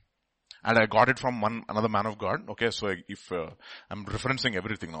his day. And I got it from another man of God. Okay, so if I'm referencing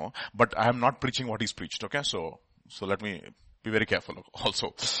everything now, but I am not preaching what he's preached. Okay, so let me be very careful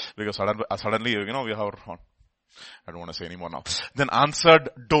also, because suddenly we have. I don't want to say anymore now. Then answered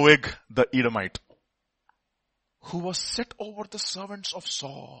Doeg the Edomite, who was set over the servants of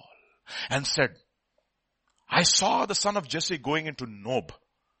Saul, and said, I saw the son of Jesse going into Nob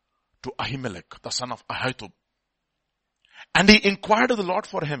to Ahimelech, the son of Ahitub. And he inquired of the Lord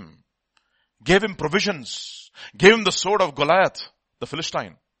for him, gave him provisions, gave him the sword of Goliath, the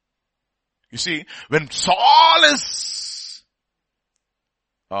Philistine. You see, when Saul is,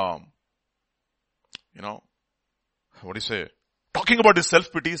 talking about his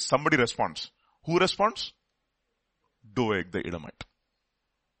self-pity, somebody responds. Who responds? Doeg the Edomite.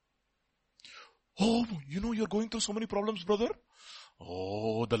 Oh, you're going through so many problems, brother.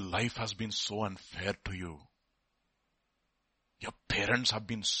 Oh, the life has been so unfair to you. Your parents have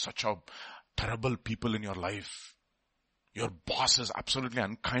been such a terrible people in your life. Your boss is absolutely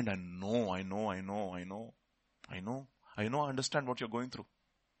unkind. I understand what you're going through.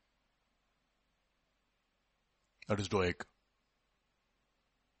 That is Doeg,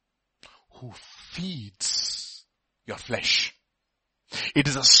 who feeds your flesh. It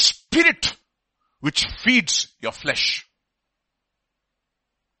is a spirit which feeds your flesh.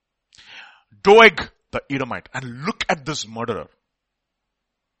 Doeg the Edomite. And look at this murderer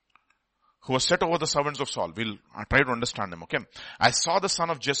who was set over the servants of Saul. We'll try to understand him, okay? I saw the son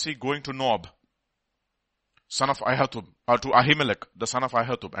of Jesse going to Nob, son of Ahitub, or to Ahimelech, the son of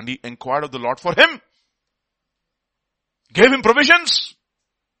Ahitub, and he inquired of the Lord for him. Gave him provisions.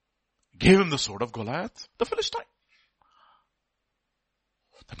 Gave him the sword of Goliath, the Philistine.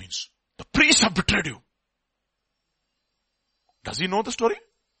 That means the priests have betrayed you. Does he know the story?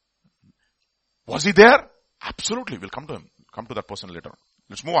 Was he there? Absolutely. We'll come to him. Come to that person later.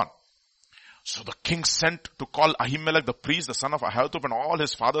 Let's move on. So the king sent to call Ahimelech the priest, the son of Ahitub, and all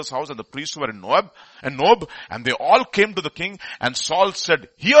his father's house and the priests who were in Nob, and they all came to the king, and Saul said,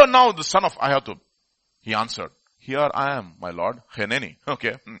 "Hear now the son of Ahitub." He answered, "Here I am, my lord." Hanani.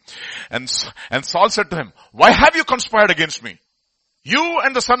 Okay. And Saul said to him, "Why have you conspired against me? You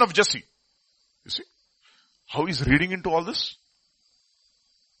and the son of Jesse." You see how he's reading into all this?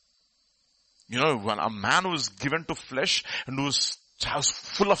 You know, when a man who is given to flesh and who's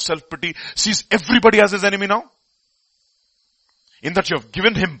full of self-pity sees everybody as his enemy now. In that you have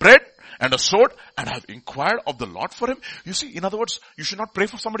given him bread and a sword and have inquired of the Lord for him. You see, in other words, you should not pray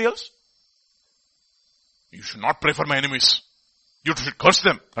for somebody else. You should not pray for my enemies. You should curse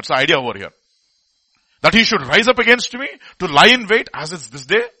them. That's the idea over here. That he should rise up against me to lie in wait as it's this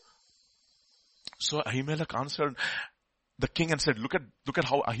day. So Ahimelech answered the king and said, look at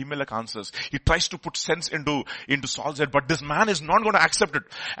how Ahimelech answers. He tries to put sense into Saul's head, but this man is not going to accept it.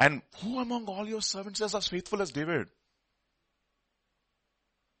 And who among all your servants is as faithful as David?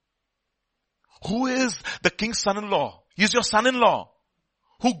 Who is the king's son-in-law? He's your son-in-law.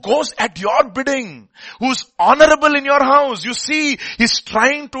 Who goes at your bidding, who's honorable in your house. You see, he's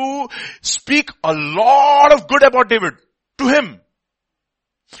trying to speak a lot of good about David to him.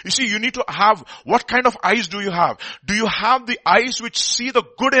 You see, you need to have, what kind of eyes do you have? Do you have the eyes which see the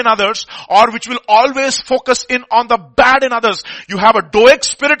good in others, or which will always focus in on the bad in others? You have a Doeg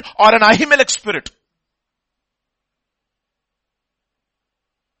spirit or an Ahimelech spirit.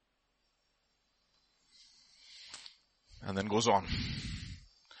 And then goes on.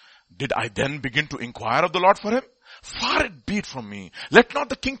 Did I then begin to inquire of the Lord for him? Far it be it from me. Let not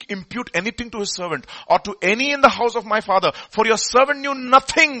the king impute anything to his servant or to any in the house of my father, for your servant knew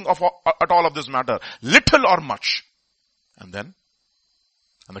nothing at all of this matter, little or much. And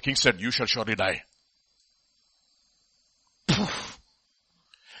the king said, you shall surely die. Poof.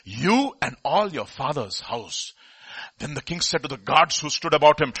 You and all your father's house. Then the king said to the guards who stood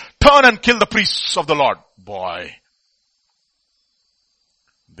about him, turn and kill the priests of the Lord. Boy.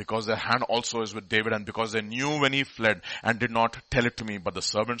 Because their hand also is with David, and because they knew when he fled and did not tell it to me, but the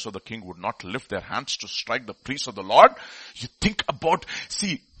servants of the king would not lift their hands to strike the priests of the Lord. You think about,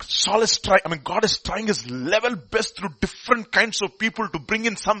 see, God is trying his level best through different kinds of people to bring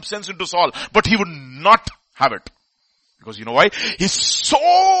in some sense into Saul, but he would not have it. Because you know why? He's so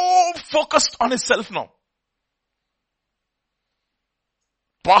focused on himself now.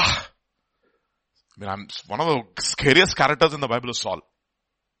 Bah! One of the scariest characters in the Bible is Saul.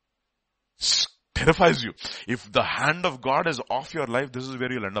 Terrifies you. If the hand of God is off your life, this is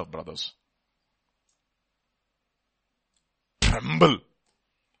where you'll end up, brothers. Tremble.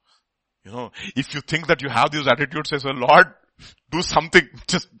 You know, if you think that you have these attitudes, say, so Lord, do something.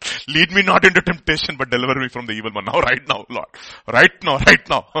 Just lead me not into temptation, but deliver me from the evil one. Now, right now, Lord. Right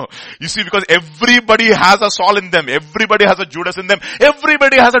now. You see, because everybody has a Saul in them. Everybody has a Judas in them.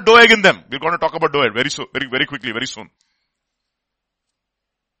 Everybody has a Doeg in them. We're going to talk about Doeg very soon, very quickly, very soon.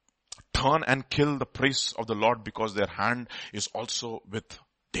 Turn and kill the priests of the Lord, because their hand is also with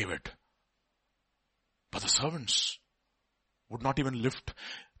David. But the servants would not even lift.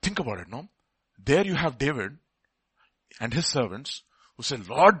 Think about it, no? There you have David and his servants who say,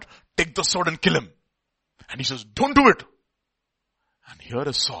 Lord, take the sword and kill him. And he says, don't do it. And here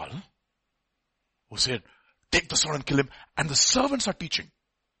is Saul who said, take the sword and kill him. And the servants are teaching.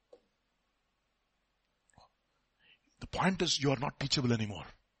 The point is, you are not teachable anymore.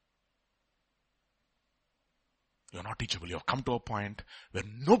 You're not teachable. You have come to a point where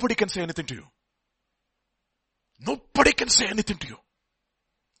nobody can say anything to you. Nobody can say anything to you.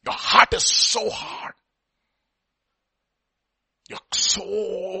 Your heart is so hard. You're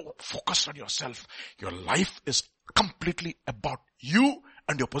so focused on yourself. Your life is completely about you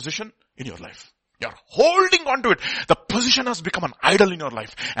and your position in your life. You're holding on to it. The position has become an idol in your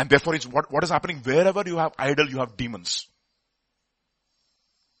life. And therefore, it's what is happening? Wherever you have idol, you have demons.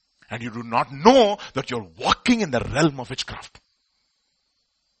 And you do not know that you're walking in the realm of witchcraft.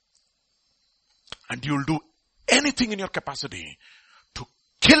 And you'll do anything in your capacity to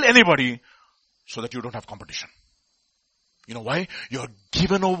kill anybody so that you don't have competition. You know why? You're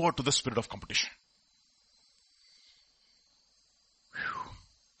given over to the spirit of competition. Whew.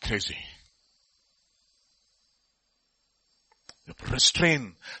 Crazy. You have to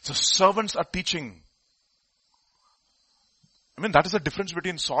restrain. The servants are teaching. That is the difference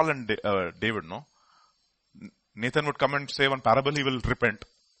between Saul and David, no? Nathan would come and say one parable, he will repent.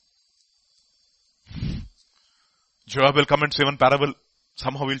 Joab will come and say one parable,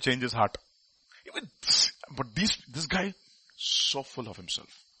 somehow he'll change his heart. But this guy, so full of himself.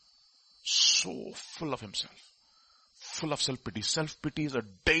 So full of himself. full of self-pity. Self-pity is a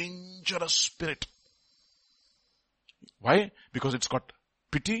dangerous spirit. Why? Because it's got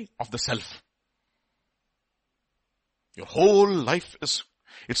pity of the self. Your whole life is,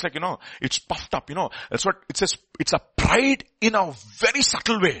 it's like, it's puffed up, That's what it says. It's a pride in a very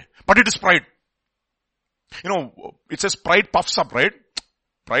subtle way, but it is pride. It says pride puffs up, right?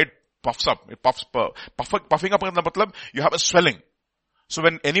 Pride puffs up. It puffs, puffing up in the matlab, you have a swelling. So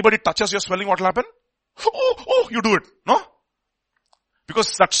when anybody touches your swelling, what will happen? Oh, you do it, no?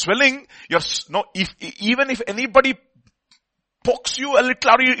 Because that swelling, even if anybody pokes you a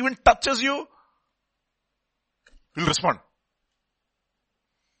little or even touches you, you'll respond.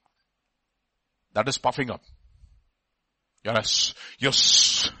 That is puffing up. You're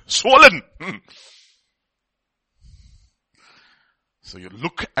swollen. So you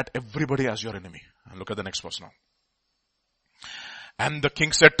look at everybody as your enemy. And look at the next verse now. And the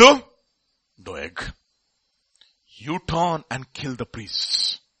king said to Doeg, you turn and kill the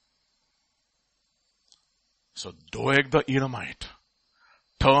priests. So Doeg the Edomite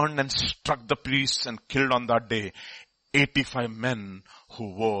turned and struck the priests and killed on that day 85 men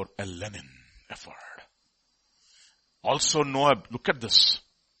who wore a linen ephod. Also Noab, look at this.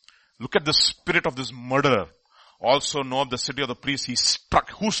 Look at the spirit of this murderer. Also Noab, the city of the priests, he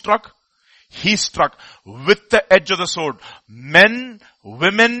struck. Who struck? He struck with the edge of the sword men,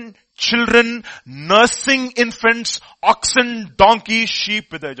 women, children, nursing infants, oxen, donkeys,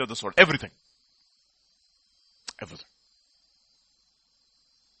 sheep with the edge of the sword. Everything. Everything.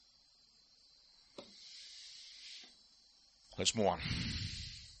 Let's move on.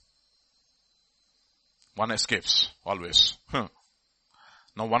 One escapes, always. Now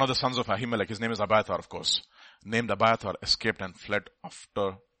one of the sons of Ahimelech, his name is Abiathar, of course, named Abiathar, escaped and fled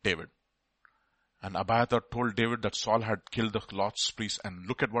after David. And Abiathar told David that Saul had killed the Lord's priest. And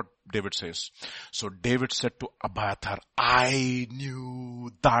look at what David says. So David said to Abiathar, I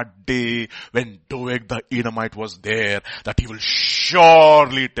knew that day when Doeg the Edomite was there that he will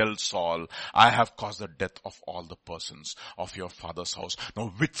surely tell Saul, I have caused the death of all the persons of your father's house.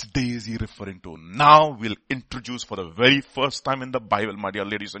 Now which day is he referring to? Now we'll introduce for the very first time in the Bible, my dear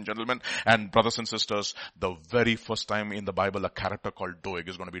ladies and gentlemen and brothers and sisters, the very first time in the Bible a character called Doeg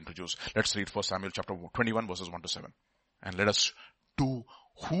is going to be introduced. Let's read 1 Samuel chapter 21 verses 1 to 7. And let us do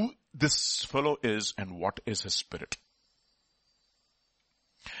who this fellow is and what is his spirit.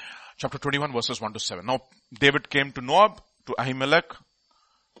 Chapter 21 verses 1 to 7. Now David came to Noab, to Ahimelech.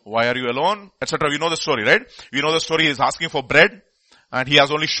 Why are you alone? Etc. We know the story, right? We know the story. He's asking for bread and he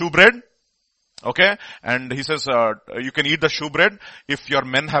has only shoe bread. Okay. And he says, you can eat the shoe bread if your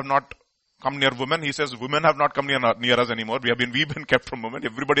men have not come near women. He says, women have not come near us anymore. We've been kept from women.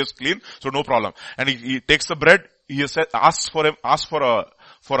 Everybody is clean, so no problem. And he takes the bread. He says, asks for a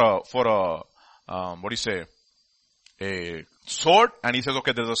sword. And he says,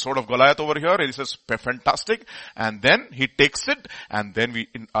 okay, there's a sword of Goliath over here. And he says, fantastic. And then he takes it. And then we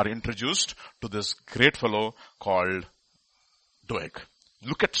are introduced to this great fellow called Doeg.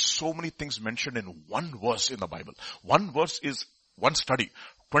 Look at so many things mentioned in one verse in the Bible. One verse is one study.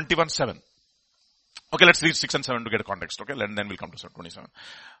 21:7. Okay, let's read 6 and 7 to get a context, okay? And then we'll come to 27.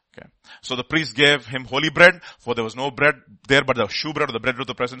 Okay. So the priest gave him holy bread, for there was no bread there but the shew bread or the bread of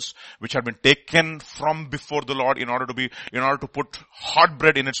the presence, which had been taken from before the Lord in order to put hot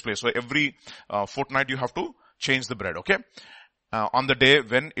bread in its place. So every fortnight you have to change the bread, okay? On the day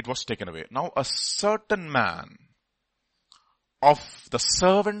when it was taken away. Now a certain man of the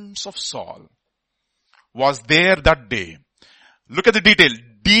servants of Saul was there that day. Look at the detail.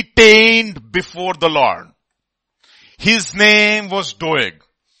 Detained before the Lord. His name was Doeg,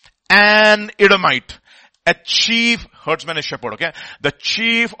 an Edomite, a chief herdsman and shepherd, okay? The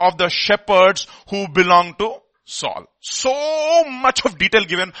chief of the shepherds who belonged to Saul. So much of detail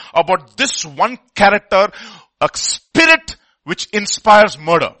given about this one character, a spirit which inspires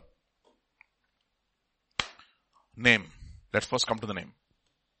murder. Name. Let's first come to the name.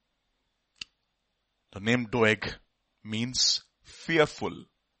 The name Doeg means fearful,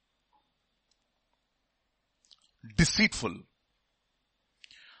 deceitful.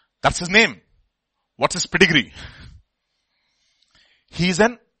 That's his name. What's his pedigree? He's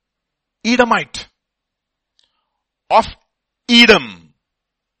an Edomite of Edom,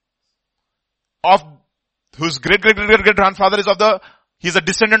 of whose great grandfather is he's a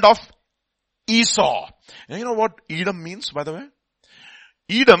descendant of Esau. And you know what Edom means, by the way?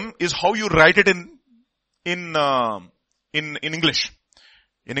 Edom is how you write it in English.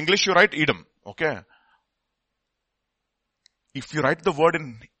 In English you write Edom, okay? If you write the word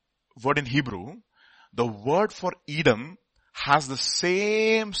in Hebrew, the word for Edom has the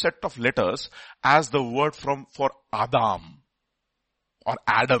same set of letters as the word for Adam or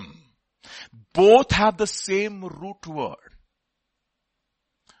Adam. Both have the same root word.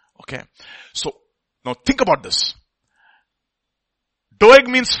 Okay. So, now think about this. Doeg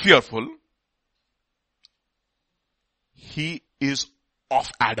means fearful. He is of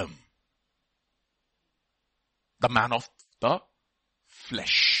Adam, the man of the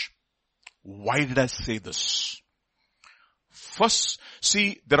flesh. Why did I say this? First,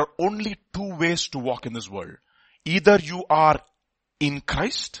 see, there are only two ways to walk in this world. Either you are in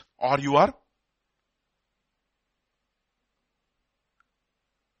Christ or you are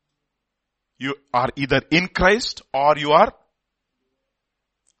either in Christ or you are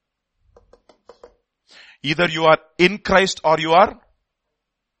either you are in Christ or you are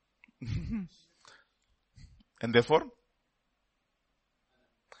and therefore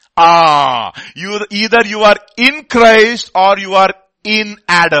either you are in Christ or you are in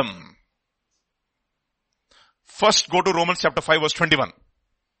Adam. First go to Romans chapter 5 verse 21.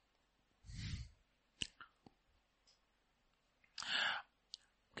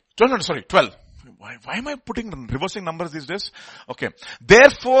 Sorry, 12. Why am I reversing numbers these days? Okay.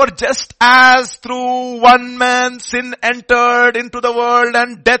 Therefore, just as through one man sin entered into the world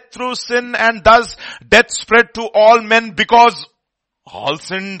and death through sin, and thus death spread to all men because all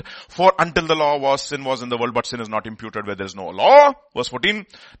sinned. For until the law was, sin was in the world, but sin is not imputed where there is no law. Verse 14.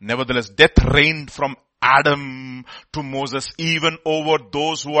 Nevertheless, death reigned from Adam to Moses, even over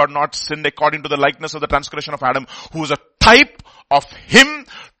those who are not sinned according to the likeness of the transgression of Adam, who is a type of him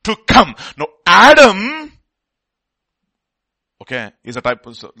to come. Now, Adam, okay, is a type,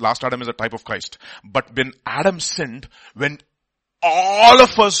 last Adam is a type of Christ. But when Adam sinned, when all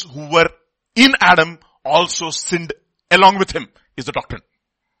of us who were in Adam also sinned along with him, is the doctrine.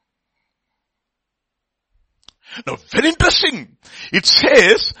 Now, very interesting. It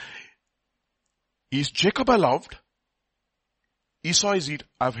says, is Jacob I loved? Esau is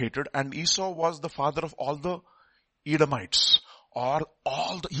I've hated, and Esau was the father of all the Edomites, or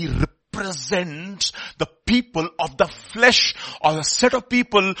he represents the people of the flesh, or a set of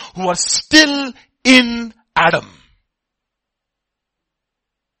people who are still in Adam.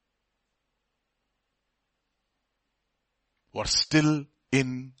 Who are still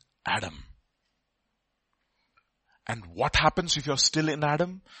in Adam. And what happens if you're still in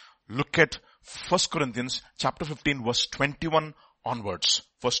Adam? Look at 1 Corinthians chapter 15 verse 21 onwards.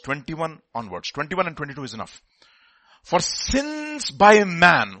 Verse 21 onwards. 21 and 22 is enough. For since by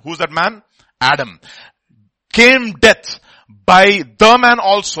man, who's that man? Adam. Came death, by the man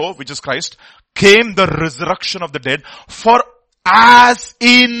also, which is Christ, came the resurrection of the dead. For as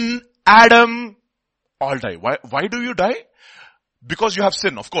in Adam all die. Why do you die? Because you have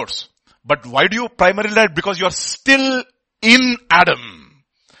sin, of course. But why do you primarily die? Because you are still in Adam.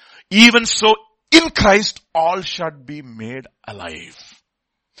 Even so, in Christ, all shall be made alive.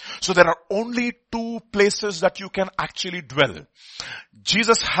 So there are only two places that you can actually dwell.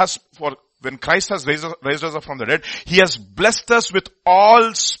 Jesus has, when Christ has raised us up from the dead, He has blessed us with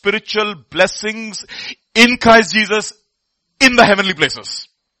all spiritual blessings in Christ Jesus in the heavenly places.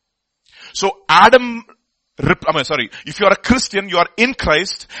 So if you are a Christian, you are in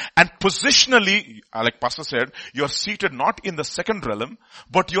Christ, and positionally, like Pastor said, you are seated not in the second realm,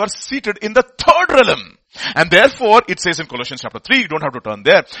 but you are seated in the third realm. And therefore, it says in Colossians chapter 3, you don't have to turn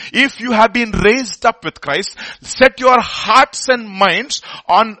there, if you have been raised up with Christ, set your hearts and minds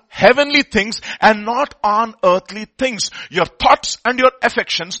on heavenly things and not on earthly things. Your thoughts and your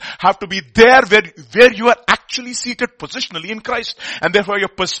affections have to be there where you are actually seated positionally in Christ. And therefore, your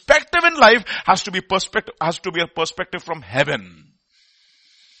perspective in life has to be a perspective from heaven.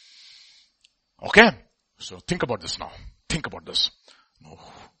 Okay? So think about this now. Think about this.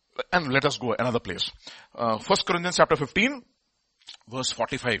 And let us go another place. 1 Corinthians chapter 15, verse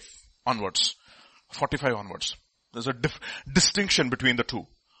 45 onwards. 45 onwards. There's a distinction between the two.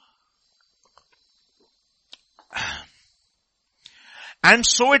 And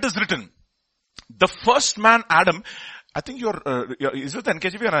so it is written, the first man Adam, I think is it the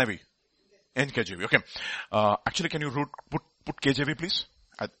NKJV or NIV? NKJV, okay. Actually, can you put KJV please?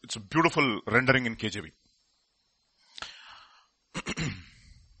 It's a beautiful rendering in KJV.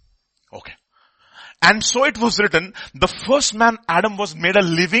 Okay. And so it was written, the first man Adam was made a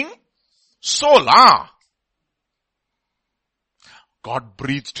living soul. God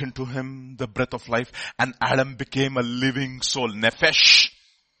breathed into him the breath of life, and Adam became a living soul. Nephesh.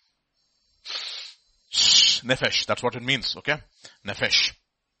 Nephesh, that's what it means, okay? Nephesh.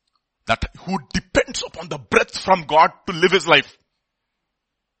 That who depends upon the breath from God to live his life.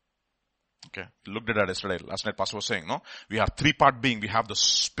 Okay. We looked at that yesterday. Last night Pastor was saying, no? We have three-part being. We have the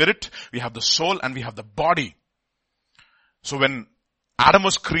spirit, we have the soul, and we have the body. So when Adam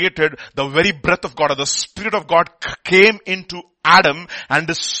was created, the very breath of God or the Spirit of God came into Adam, and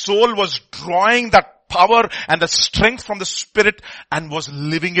the soul was drawing that power and the strength from the Spirit and was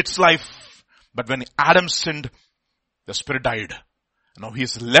living its life. But when Adam sinned, the Spirit died. Now he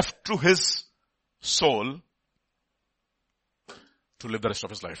is left to his soul to live the rest of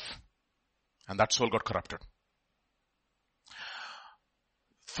his life. And that soul got corrupted.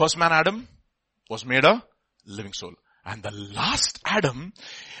 First man Adam was made a living soul. And the last Adam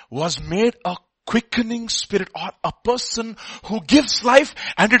was made a quickening spirit, or a person who gives life,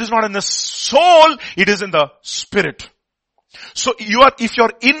 and it is not in the soul, it is in the spirit. So if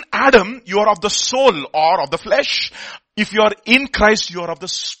you're in Adam, you are of the soul or of the flesh. If you are in Christ, you are of the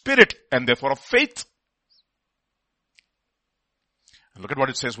spirit and therefore of faith. And look at what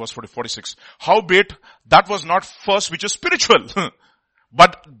it says, verse 46. Howbeit, that was not first which is spiritual,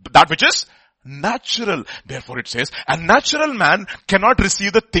 but that which is natural. Therefore it says, a natural man cannot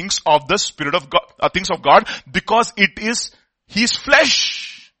receive the things of the Spirit of God, things of God, because he is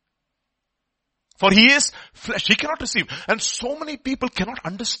flesh. For he is flesh. He cannot receive. And so many people cannot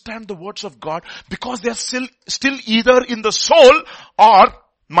understand the words of God because they are still either in the soul or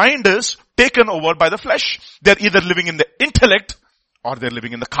mind is taken over by the flesh. They're either living in the intellect or they're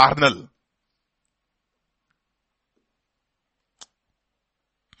living in the carnal.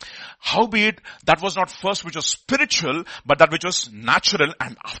 Howbeit, that was not first which was spiritual, but that which was natural,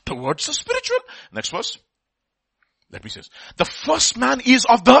 and afterwards the spiritual. Next verse. Let me say. The first man is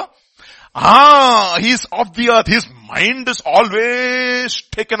of the, he is of the earth. His mind is always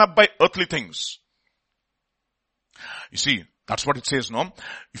taken up by earthly things. You see, that's what it says, no?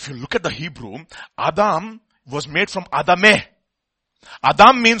 If you look at the Hebrew, Adam was made from Adameh.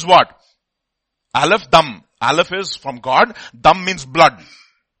 Adam means what? Aleph, Dam. Aleph is from God. Dam means blood.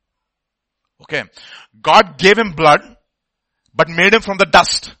 Okay. God gave him blood, but made him from the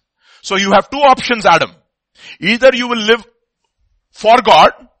dust. So you have two options, Adam. Either you will live for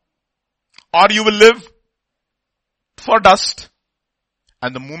God, or you will live for dust.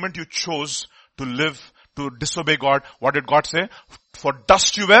 And the moment you chose to live, to disobey God, what did God say? For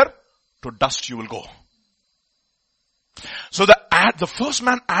dust you were, to dust you will go. So the first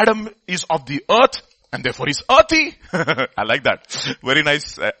man, Adam, is of the earth, and therefore he's earthy. I like that. Very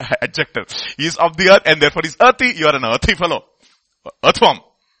nice adjective. He's of the earth and therefore he's earthy. You are an earthy fellow. Earthworm.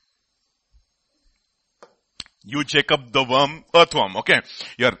 You, Jacob, the worm, earthworm. Okay.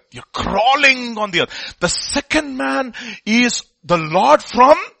 You're crawling on the earth. The second man is the Lord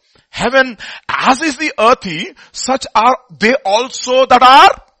from heaven. As is the earthy, such are they also that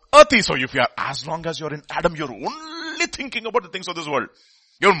are earthy. So if you are, as long as you're in Adam, you're only thinking about the things of this world.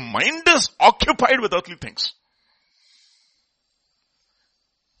 Your mind is occupied with earthly things.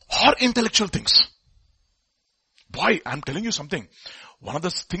 Or intellectual things. Boy, I'm telling you something. One of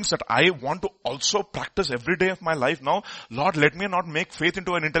the things that I want to also practice every day of my life now, Lord, let me not make faith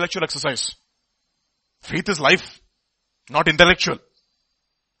into an intellectual exercise. Faith is life, not intellectual.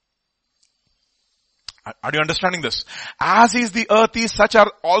 Are you understanding this? As is the earthy, such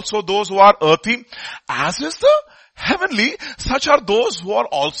are also those who are earthy. As is the heavenly, such are those who are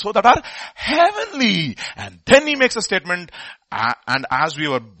also that are heavenly. And then he makes a statement, and as we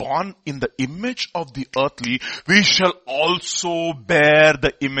were born in the image of the earthly, we shall also bear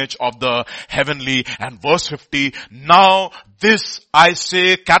the image of the heavenly. And verse 50, now this I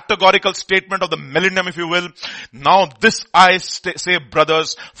say, categorical statement of the millennium if you will. Now this I say,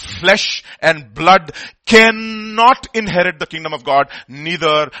 brothers, flesh and blood cannot inherit the kingdom of God,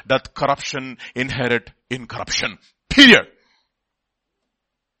 neither doth corruption inherit incorruption. Period.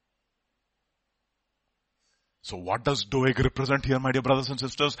 So what does Doeg represent here, my dear brothers and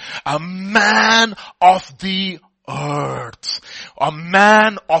sisters? A man of the earth. A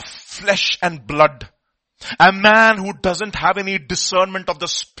man of flesh and blood. A man who doesn't have any discernment of the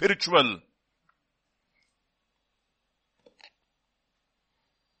spiritual.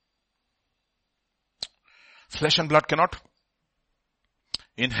 Flesh and blood cannot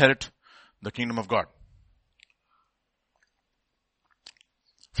inherit the kingdom of God.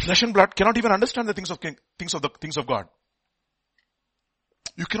 Flesh and blood cannot even understand the things of God.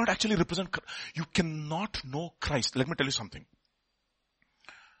 You cannot actually you cannot know Christ. Let me tell you something.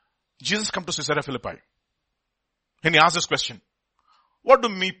 Jesus come to Caesarea Philippi. And he asked this question. What do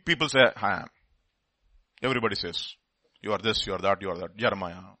people say I am? Everybody says, you are this, you are that,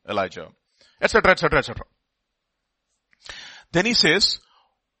 Jeremiah, Elijah, etc., etc., etc. Then he says,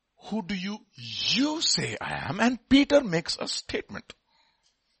 who do you say I am? And Peter makes a statement.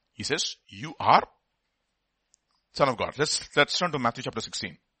 He says, you are Son of God. Let's turn to Matthew chapter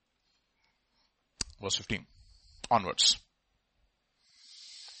 16. Verse 15 onwards.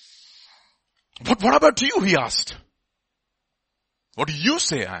 What about you? He asked. What do you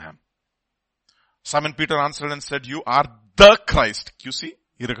say I am? Simon Peter answered and said, you are the Christ. You see,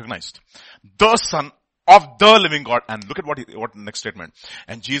 he recognized. The Son of the living God. And look at what next statement.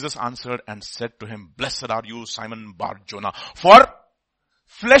 And Jesus answered and said to him, blessed are you, Simon Bar-Jonah, for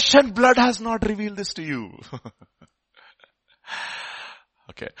flesh and blood has not revealed this to you.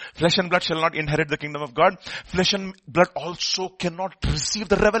 Okay. Flesh and blood shall not inherit the kingdom of God. Flesh and blood also cannot receive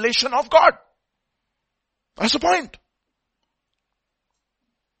the revelation of God. That's the point.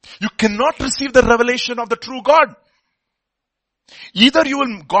 You cannot receive the revelation of the true God. Either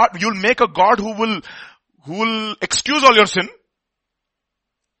you'll make a God who will excuse all your sin.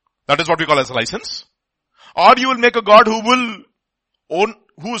 That is what we call as a license. Or you will make a God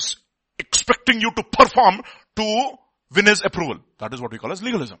who's expecting you to perform to win his approval. That is what we call as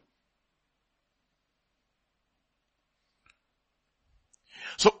legalism.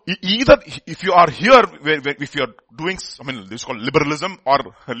 So either if you are here, if you are doing, this is called liberalism or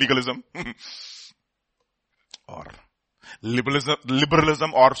legalism, or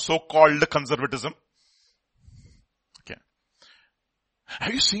liberalism or so-called conservatism. Okay.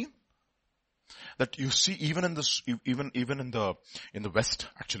 Have you seen that? You see even in this, even in the West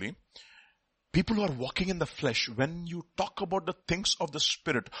actually, people who are walking in the flesh, when you talk about the things of the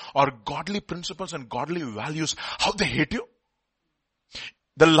Spirit or godly principles and godly values, how they hate you.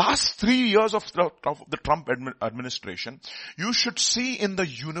 The last 3 years of the Trump administration, you should see in the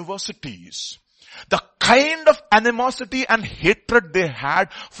universities the kind of animosity and hatred they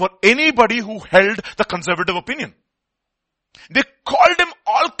had for anybody who held the conservative opinion. They called him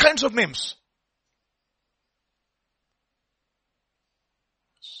all kinds of names.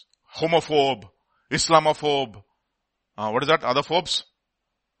 Homophobe, Islamophobe, what is that? Other phobes?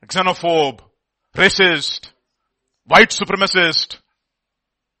 Xenophobe, racist, white supremacist.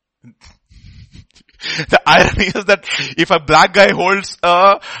 The irony is that if a black guy holds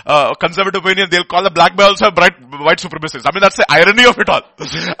a conservative opinion, they'll call the black guy also a white supremacist. That's the irony of it all.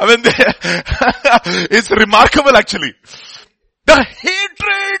 It's remarkable actually. The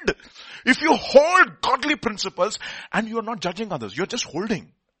hatred. If you hold godly principles and you are not judging others, you're just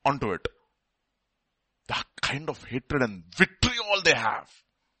holding onto it. The kind of hatred and vitriol they have.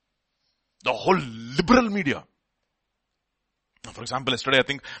 The whole liberal media. For example, yesterday I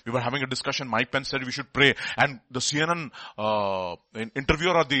think we were having a discussion. Mike Pence said we should pray, and the CNN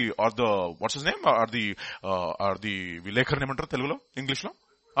interviewer or the what's his name? Or the Vilekar nemantaru Telugulo, English lo?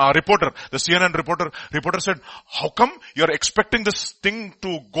 Reporter. The CNN reporter said, how come you're expecting this thing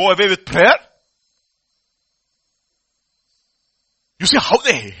to go away with prayer? You see how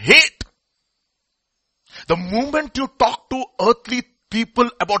they hate. The moment you talk to earthly people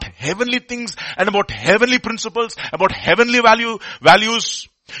about heavenly things and about heavenly principles, about heavenly values,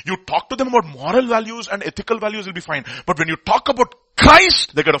 you talk to them about moral values and ethical values, will be fine. But when you talk about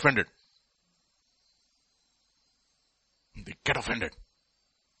Christ, they get offended. They get offended.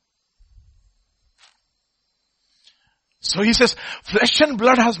 So he says, flesh and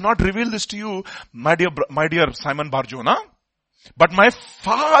blood has not revealed this to you, my dear Simon Bar-Jonah, but my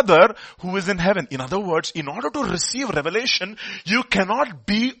Father who is in heaven. In other words, in order to receive revelation, you cannot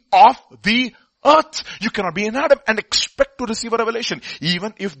be of the earth. You cannot be in Adam and expect to receive a revelation.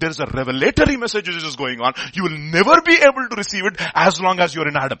 Even if there is a revelatory message which is going on, you will never be able to receive it as long as you are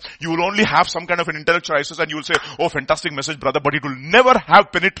in Adam. You will only have some kind of an intellectual access and you will say, oh, fantastic message, brother, but it will never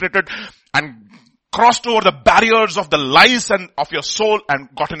have penetrated and crossed over the barriers of the lies and of your soul and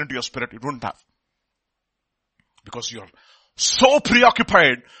gotten into your spirit. It wouldn't have. Because you are so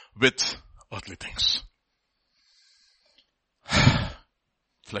preoccupied with earthly things.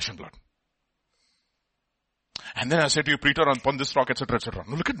 Flesh and blood. And then I say to you, Peter, upon this rock, etc., etc.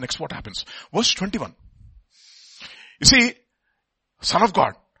 Now look at next what happens. Verse 21. You see, Son of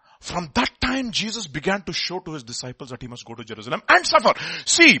God, from that time Jesus began to show to his disciples that he must go to Jerusalem and suffer.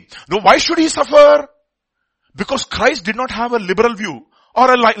 See, why should he suffer? Because Christ did not have a liberal view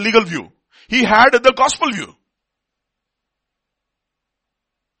or a legal view. He had the gospel view.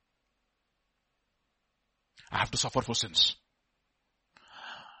 I have to suffer for sins.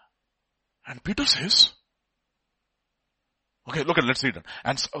 And Peter says, okay, let's read it.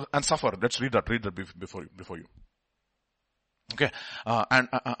 And suffer. Let's read that before you. Okay. And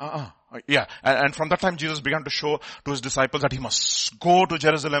from that time Jesus began to show to his disciples that he must go to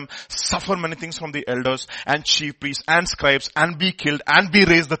Jerusalem, suffer many things from the elders and chief priests and scribes and be killed and be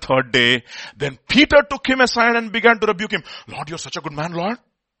raised the third day. Then Peter took him aside and began to rebuke him. Lord, you're such a good man, Lord.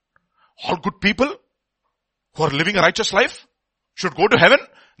 all good people who are living a righteous life should go to heaven.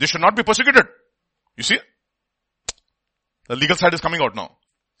 They should not be persecuted. You see? The legal side is coming out now.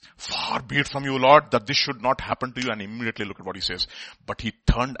 Far be it from you, Lord, that this should not happen to you. And immediately look at what he says. But he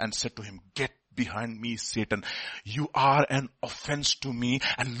turned and said to him, get behind me, Satan. You are an offense to me.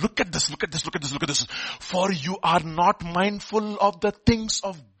 And look at this, look at this, look at this, look at this. For you are not mindful of the things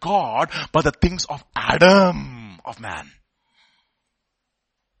of God, but the things of Adam, of man.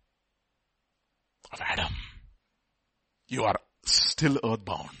 Of Adam. You are still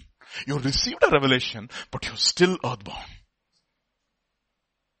earthbound. You received a revelation, but you're still earthbound.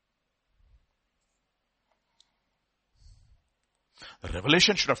 The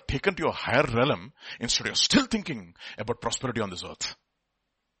revelation should have taken to a higher realm. Instead, you're still thinking about prosperity on this earth.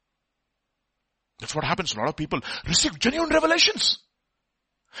 That's what happens. A lot of people receive genuine revelations.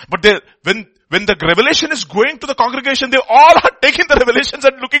 But when the revelation is going to the congregation, they all are taking the revelations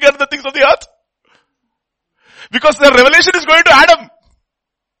and looking at the things of the earth. Because the revelation is going to Adam.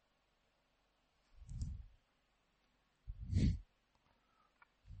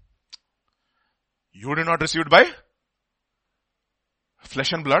 You did not receive it by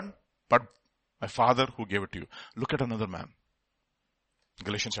flesh and blood, but my Father who gave it to you. Look at another man.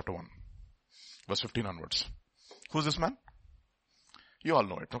 Galatians chapter 1, verse 15 onwards. Who's this man? You all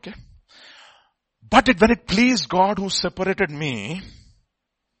know it, okay? But when it pleased God who separated me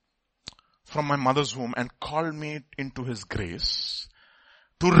from my mother's womb and called me into his grace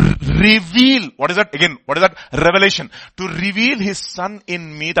to reveal, what is that? Again, what is that? Revelation. To reveal his son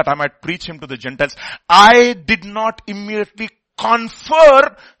in me that I might preach him to the Gentiles. I did not immediately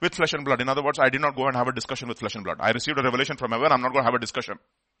confer with flesh and blood. In other words, I did not go and have a discussion with flesh and blood. I received a revelation from heaven. I'm not going to have a discussion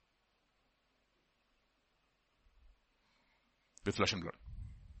with flesh and blood.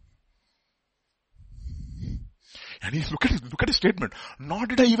 And look at his statement. Nor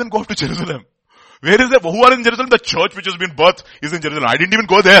did I even go up to Jerusalem. Where is that? Who are in Jerusalem? The church which has been birthed is in Jerusalem. I didn't even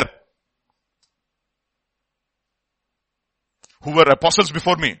go there. Who were apostles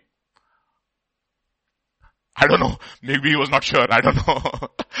before me? I don't know. Maybe he was not sure. I don't know.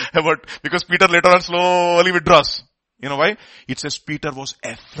 But because Peter later on slowly withdraws. You know why? It says Peter was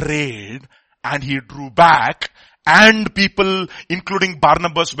afraid and he drew back, and people, including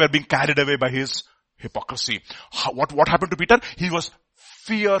Barnabas, were being carried away by his hypocrisy. What happened to Peter? He was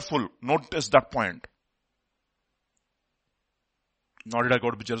fearful. Notice that point. Nor did I go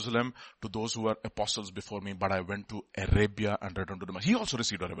to Jerusalem to those who were apostles before me, but I went to Arabia and returned to Damascus. He also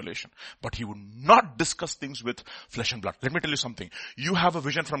received a revelation, but he would not discuss things with flesh and blood. Let me tell you something. You have a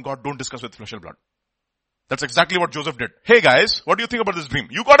vision from God, don't discuss with flesh and blood. That's exactly what Joseph did. Hey guys, what do you think about this dream?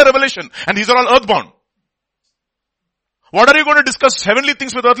 You got a revelation and these are all earthbound. What are you going to discuss heavenly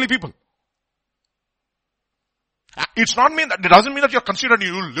things with earthly people? It doesn't mean that you're considered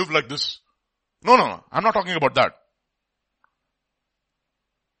you will live like this. No. I'm not talking about that.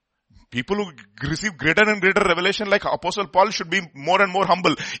 People who receive greater and greater revelation like Apostle Paul should be more and more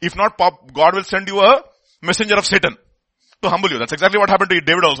humble. If not, God will send you a messenger of Satan to humble you. That's exactly what happened to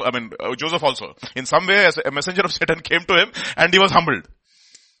David also. Joseph also. In some way, a messenger of Satan came to him and he was humbled.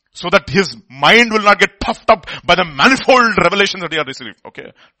 So that his mind will not get puffed up by the manifold revelations that he had received.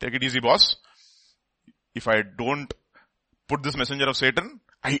 Okay, take it easy, boss. If I don't put this messenger of Satan,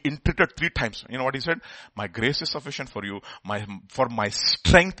 I entreated 3 times. You know what he said? My grace is sufficient for you. For my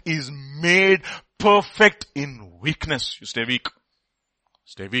strength is made perfect in weakness. You stay weak.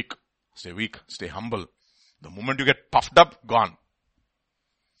 Stay weak. Stay weak. Stay humble. The moment you get puffed up, gone.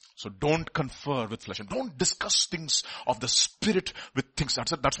 So don't confer with flesh and don't discuss things of the spirit with things.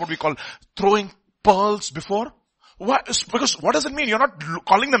 That's what we call throwing pearls before. Why? Because what does it mean? You're not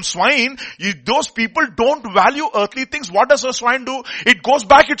calling them swine. Those people don't value earthly things. What does a swine do? It goes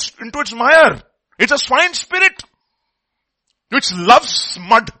back into its mire. It's a swine spirit which loves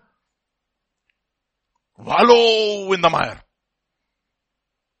mud. Wallow in the mire.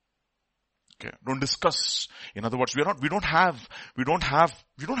 Okay. Don't discuss. In other words, we don't have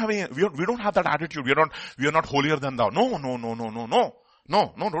that attitude. We are not holier than thou. No.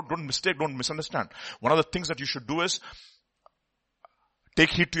 No, don't misunderstand. One of the things that you should do is take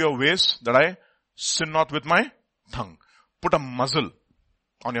heed to your ways that I sin not with my tongue. Put a muzzle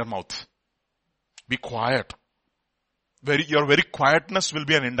on your mouth. Be quiet. Your very quietness will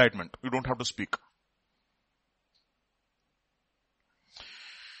be an indictment. You don't have to speak.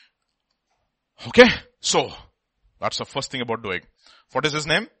 Okay, so that's the first thing about Doeg. What is his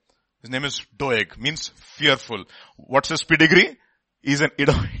name? His name is Doeg, means fearful. What's his pedigree? He's an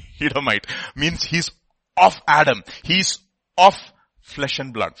Edomite. Means he's of Adam. He's of flesh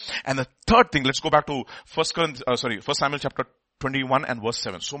and blood. And the third thing, let's go back to 1 Samuel chapter 21 and verse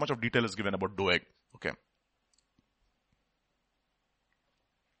 7. So much of detail is given about Doeg. Okay.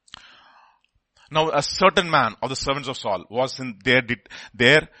 Now a certain man of the servants of Saul was detained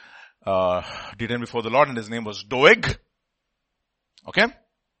before the Lord, and his name was Doeg. Okay.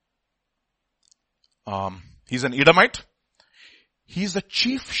 He's an Edomite. He's the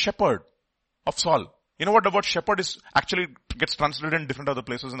chief shepherd of Saul. You know what the word shepherd is actually gets translated in different other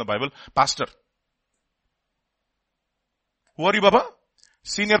places in the Bible? Pastor. Who are you, Baba?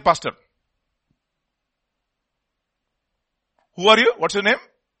 Senior pastor. Who are you? What's your name?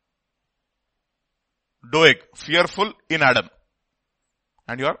 Doeg. Fearful in Adam.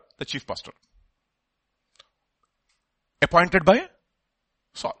 And you are the chief pastor. Appointed by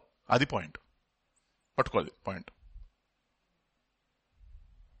Saul. Adi point. What to call it? Point.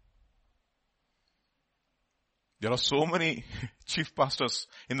 There are so many chief pastors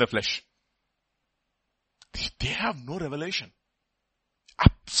in the flesh. They have no revelation.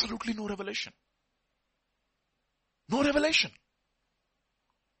 Absolutely no revelation. No revelation.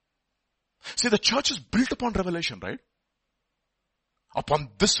 See, the church is built upon revelation, right? Upon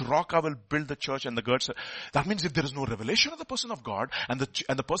this rock I will build the church and the girds. That means if there is no revelation of the person of God and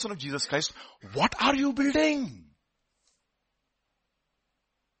the person of Jesus Christ, what are you building?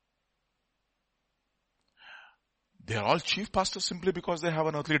 They are all chief pastors simply because they have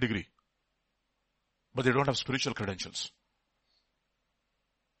an earthly degree. But they don't have spiritual credentials.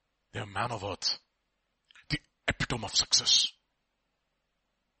 They are man of earth. The epitome of success.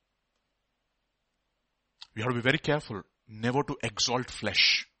 We have to be very careful never to exalt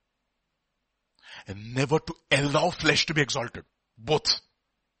flesh. And never to allow flesh to be exalted. Both.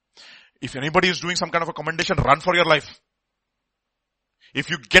 If anybody is doing some kind of a commendation, run for your life. If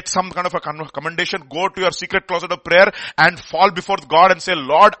you get some kind of a commendation, go to your secret closet of prayer and fall before God and say,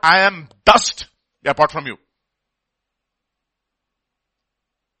 Lord, I am dust apart from you.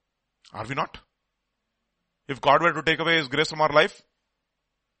 Are we not? If God were to take away His grace from our life,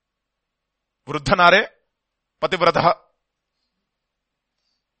 Vruddhanare, Pativrataha.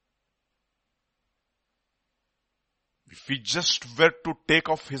 If we just were to take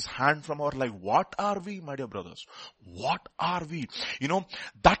off His hand from our life, what are we, my dear brothers? What are we? You know,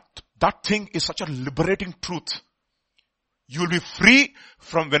 that thing is such a liberating truth. You will be free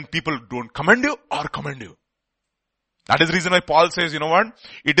from when people don't commend you or commend you. That is the reason why Paul says, you know what?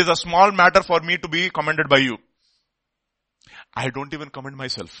 It is a small matter for me to be commended by you. I don't even commend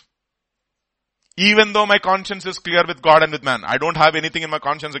myself. Even though my conscience is clear with God and with man. I don't have anything in my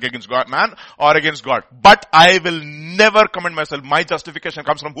conscience against God, man or against God. But I will never commend myself. My justification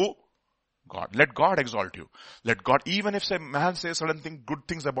comes from who? God. Let God exalt you. Let God, even if man says certain good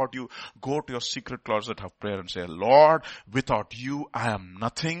things about you, go to your secret closet, have prayer and say, Lord, without you, I am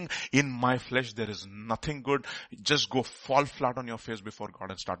nothing. In my flesh, there is nothing good. Just go fall flat on your face before God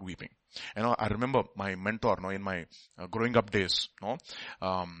and start weeping. You know, I remember my mentor, in my growing up days,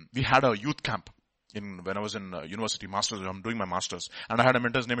 we had a youth camp when I was in university, masters. I'm doing my masters, and I had a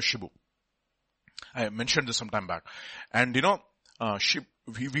mentor. His name is Shibu. I mentioned this some time back. And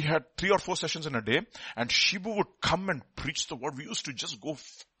we had 3 or 4 sessions in a day, and Shibu would come and preach the word. We used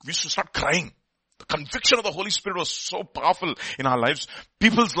to start crying. The conviction of the Holy Spirit was so powerful in our lives.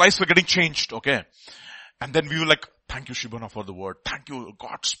 People's lives were getting changed, okay? And then we were like, thank you, Shibana, for the word. Thank you.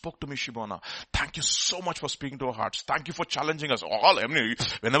 God spoke to me, Shibana. Thank you so much for speaking to our hearts. Thank you for challenging us.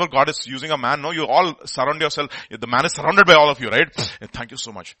 Whenever God is using a man, you all surround yourself. The man is surrounded by all of you, right? Thank you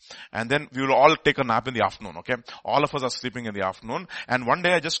so much. And then we will all take a nap in the afternoon, okay? All of us are sleeping in the afternoon. And one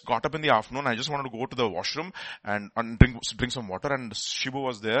day I just got up in the afternoon. I just wanted to go to the washroom and drink some water. And Shibu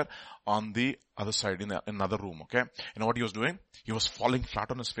was there on the other side in another room, okay? You know what he was doing? He was falling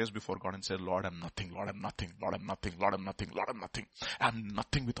flat on his face before God and said, Lord, I'm nothing. Lord, I'm nothing. Lord, I'm nothing. Lord, I'm nothing. Lord, I'm nothing. I'm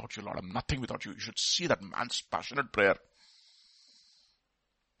nothing without you, Lord. I'm nothing without you. You should see that man's passionate prayer.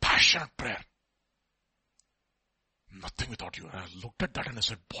 Passionate prayer. Nothing without you. And I looked at that and I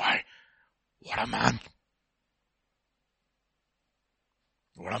said, boy, what a man.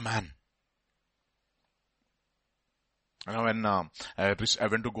 What a man. When I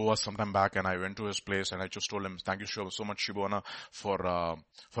went to Goa some time back, and I went to his place and I just told him, thank you so much, Shibana,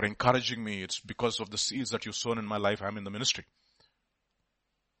 for encouraging me. It's because of the seeds that you've sown in my life, I'm in the ministry.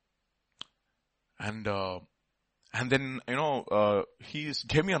 And then, he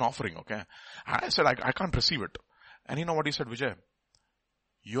gave me an offering, okay? And I said, I can't receive it. And you know what he said, Vijay?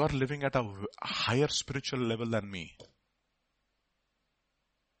 You are living at a higher spiritual level than me.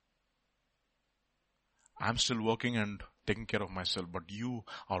 I'm still working and taking care of myself, but you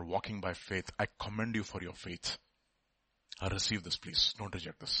are walking by faith. I commend you for your faith. Receive this, please. Don't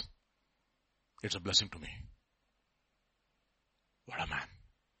reject this. It's a blessing to me. What a man.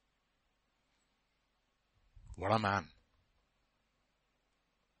 What a man.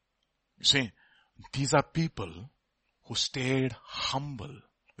 You see, these are people who stayed humble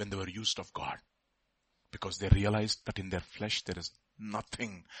when they were used of God. Because they realized that in their flesh there is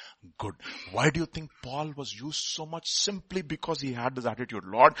nothing good. Why do you think Paul was used so much? Simply because he had this attitude.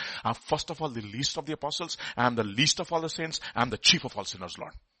 Lord, I'm first of all the least of the apostles. I am the least of all the saints. I am the chief of all sinners,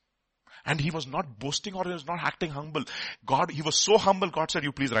 Lord. And he was not boasting or he was not acting humble. He was so humble, God said,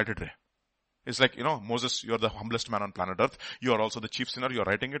 you please write it there. It's like, Moses, you're the humblest man on planet earth. You are also the chief sinner. You're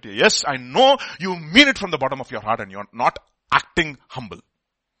writing it. Yes, I know you mean it from the bottom of your heart and you're not acting humble.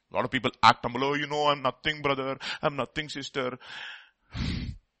 A lot of people act humble. Oh, I'm nothing, brother. I'm nothing, sister.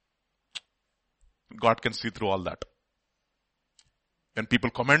 God can see through all that. When people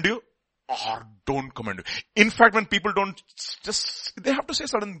commend you or don't commend you. In fact, when people don't they have to say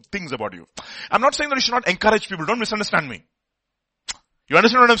certain things about you. I'm not saying that you should not encourage people. Don't misunderstand me. You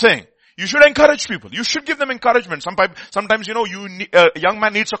understand what I'm saying? You should encourage people. You should give them encouragement. Sometimes, a young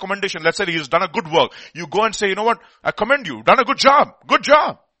man needs a commendation. Let's say he's done a good work. You go and say, you know what? I commend you. Done a good job. Good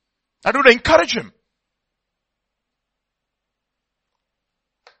job. That would encourage him.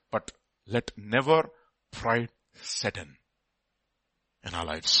 But let never pride set in our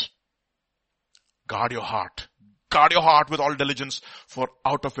lives. Guard your heart. Guard your heart with all diligence, for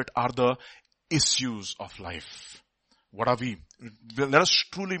out of it are the issues of life. What are we? Let us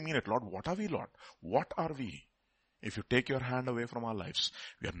truly mean it, Lord. What are we, Lord? What are we? If you take your hand away from our lives,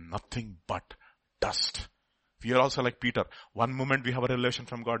 we are nothing but dust. We are also like Peter. One moment we have a revelation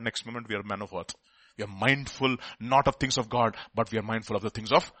from God, next moment we are men of earth. We are mindful not of things of God, but we are mindful of the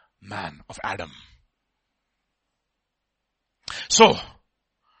things of man, of Adam. So,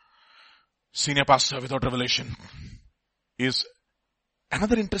 senior pastor without revelation is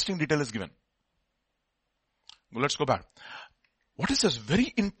another interesting detail is given. Well, let's go back. What is this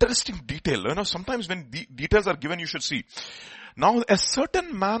very interesting detail? Sometimes when details are given, you should see. Now, a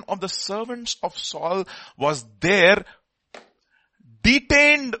certain man of the servants of Saul was there,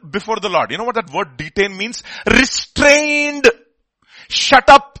 detained before the Lord. You know what that word detained means? Restrained, shut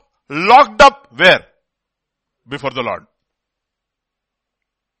up, locked up. Where? Before the Lord.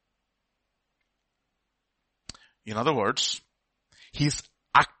 In other words, he's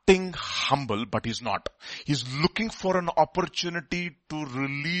acting humble, but he's not. He's looking for an opportunity to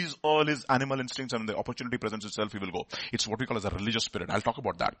release all his animal instincts, and when the opportunity presents itself, he will go. It's what we call as a religious spirit. I'll talk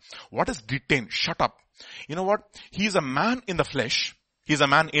about that. What is detained? Shut up. You know what? He's a man in the flesh. He's a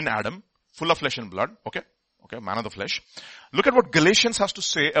man in Adam, full of flesh and blood. Okay, man of the flesh. Look at what Galatians has to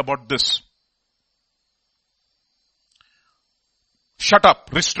say about this. Shut up,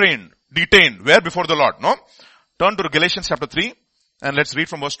 restrained, detained. Where? Before the Lord. No? Turn to Galatians chapter 3. And let's read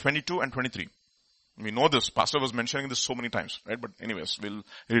from verse 22 and 23. We know this. Pastor was mentioning this so many times, right? But anyways, we'll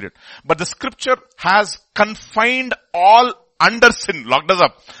read it. But the scripture has confined all under sin, locked us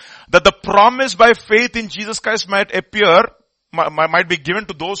up, that the promise by faith in Jesus Christ might be given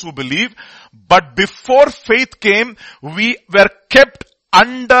to those who believe. But before faith came, we were kept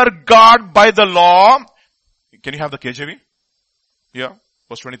under God by the law. Can you have the KJV? Yeah,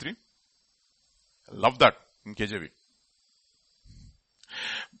 verse 23. I love that in KJV.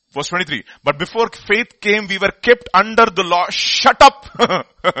 Verse 23. But before faith came, we were kept under the law. Shut up.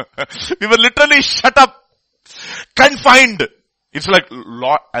 We were literally shut up. Confined. It's like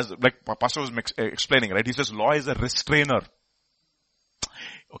law, like Pastor was explaining, right? He says law is a restrainer.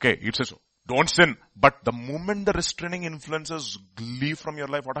 Okay, it says don't sin. But the moment the restraining influences leave from your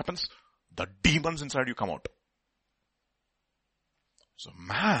life, what happens? The demons inside you come out. So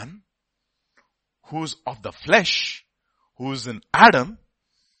man who's of the flesh, who's in Adam,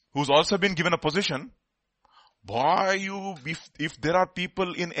 who's also been given a position, if there are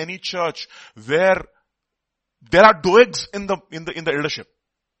people in any church where there are doegs in the eldership,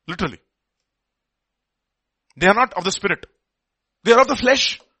 literally. They are not of the spirit. They are of the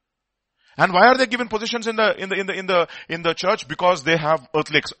flesh. And why are they given positions in the church? Because they have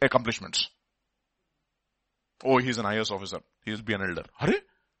earthly accomplishments. Oh, he's an IAS officer. He'll be an elder. Hurry?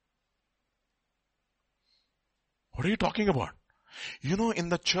 What are you talking about? In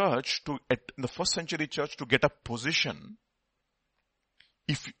the church, in the first century church, to get a position,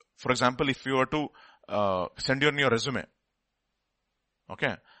 for example, if you were to send in your resume,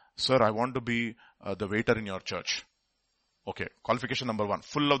 okay, sir, I want to be the waiter in your church. Okay, qualification number 1,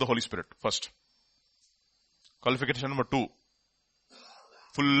 full of the Holy Spirit, first. Qualification number 2,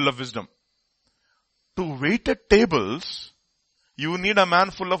 full of wisdom. To wait at tables, you need a man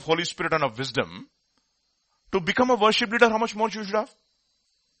full of Holy Spirit and of wisdom. To become a worship leader, how much more you should have?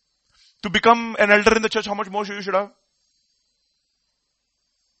 To become an elder in the church, how much more you should have?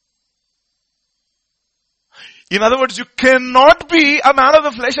 In other words, you cannot be a man of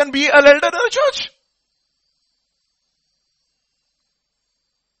the flesh and be an elder in a church.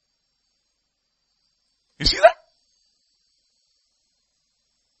 You see that?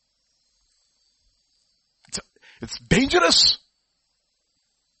 It's dangerous.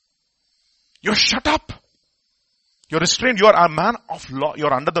 You're shut up. You're restrained. You are a man of law.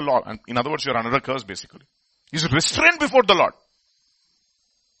 You're under the law. And in other words, you're under a curse basically. He's restrained before the Lord.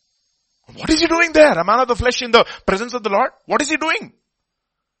 What is he doing there? A man of the flesh in the presence of the Lord? What is he doing?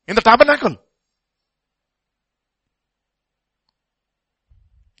 In the tabernacle.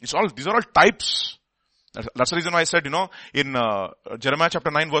 These are all types. That's the reason why I said, in Jeremiah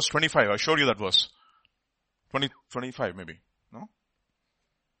chapter 9 verse 25, I showed you that verse. 25 maybe. No?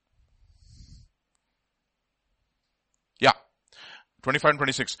 Yeah. 25 and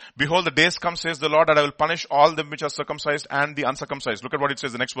 26. Behold, the days come, says the Lord, that I will punish all them which are circumcised and the uncircumcised. Look at what it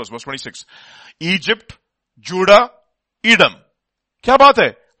says, the next verse 26. Egypt, Judah, Edom. Kya baat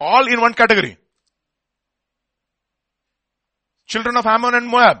hai? All in one category. Children of Ammon and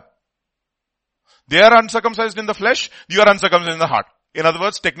Moab. They are uncircumcised in the flesh, you are uncircumcised in the heart. In other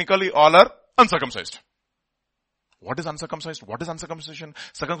words, technically all are uncircumcised. What is uncircumcised? What is uncircumcision?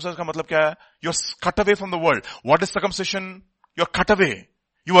 Circumcision ka matlab kya hai? You're cut away from the world. What is circumcision? You're cut away.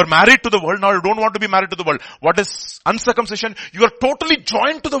 You are married to the world, now you don't want to be married to the world. What is uncircumcision? You are totally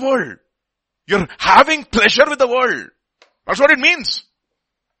joined to the world. You're having pleasure with the world. That's what it means.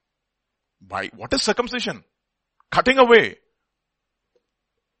 What is circumcision? Cutting away.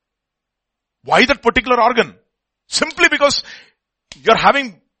 Why that particular organ? Simply because you're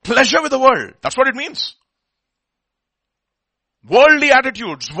having pleasure with the world. That's what it means. Worldly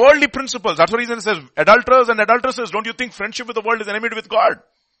attitudes, worldly principles. That's the reason it says, adulterers and adulteresses, don't you think friendship with the world is enemy with God?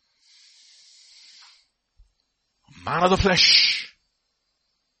 Man of the flesh.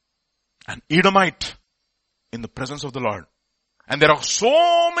 An Edomite in the presence of the Lord. And there are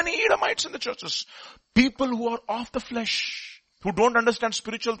so many Edomites in the churches. People who are of the flesh. Who don't understand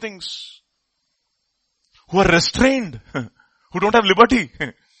spiritual things. Who are restrained. Who don't have liberty.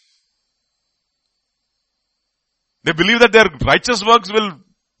 They believe that their righteous works will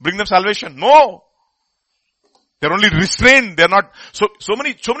bring them salvation. No. They're only restrained. They're not, so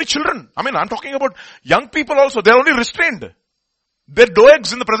many children. I mean, I'm talking about young people also. They're only restrained. They're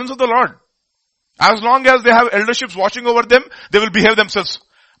doegs in the presence of the Lord. As long as they have elderships watching over them, they will behave themselves.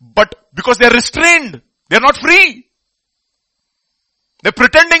 But because they're restrained, they're not free. They're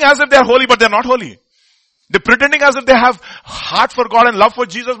pretending as if they're holy, but they're not holy. They're pretending as if they have heart for God and love for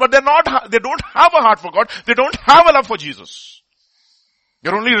Jesus, but they don't have a heart for God. They don't have a love for Jesus.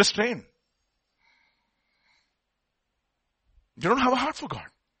 They're only restrained. They don't have a heart for God.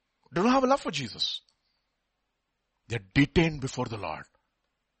 They don't have a love for Jesus. They're detained before the Lord.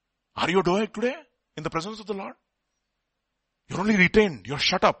 Are you a doeg today in the presence of the Lord? You're only retained. You're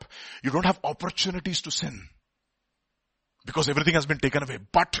shut up. You don't have opportunities to sin. Because everything has been taken away.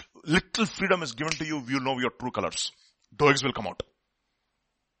 But little freedom is given to you, you know your true colors. Doegs will come out.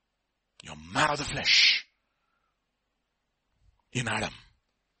 You're man of the flesh. In Adam.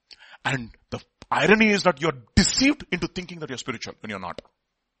 And the irony is that you're deceived into thinking that you're spiritual when you're not.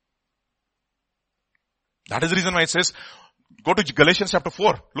 That is the reason why it says, go to Galatians chapter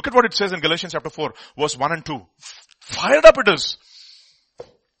 4. Look at what it says in Galatians chapter 4, verse 1 and 2. Fired up it is.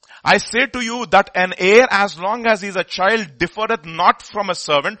 I say to you that an heir, as long as he is a child, differeth not from a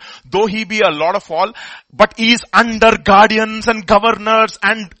servant, though he be a lord of all, but he is under guardians and governors.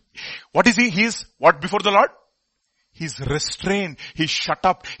 And what is he? He is what before the Lord? He's restrained. He's shut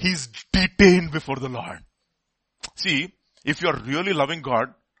up. He's detained before the Lord. See, if you're really loving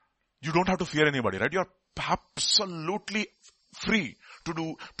God, you don't have to fear anybody, right? You're absolutely free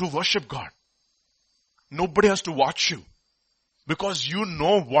to worship God. Nobody has to watch you. Because you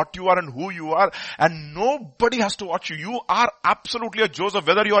know what you are and who you are, and nobody has to watch you. You are absolutely a Joseph.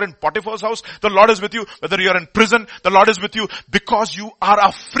 Whether you are in Potiphar's house, the Lord is with you. Whether you are in prison, the Lord is with you. Because you are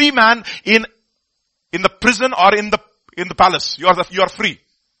a free man in the prison or in the palace. You are free.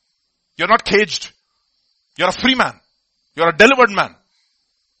 You're not caged. You're a free man. You're a delivered man.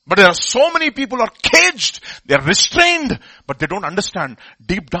 But there are so many people who are caged. They are restrained. But they don't understand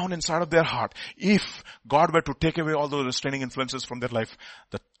deep down inside of their heart. If God were to take away all those restraining influences from their life,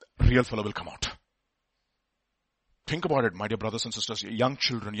 the real fellow will come out. Think about it, my dear brothers and sisters, young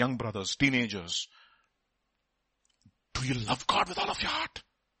children, young brothers, teenagers. Do you love God with all of your heart?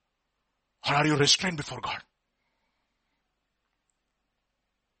 Or are you restrained before God?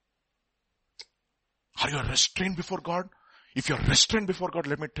 Are you restrained before God? If you're restrained before God,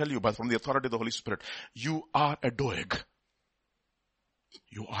 let me tell you, but from the authority of the Holy Spirit, you are a doeg.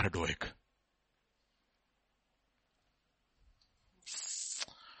 You are a doeg.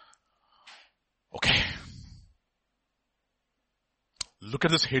 look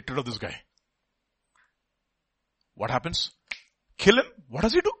at this hatred of this guy. What happens? Kill him. What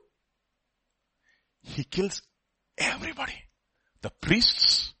does he do? He kills everybody. The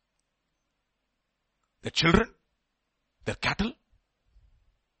priests, their children, their cattle,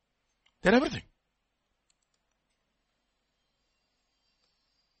 their everything.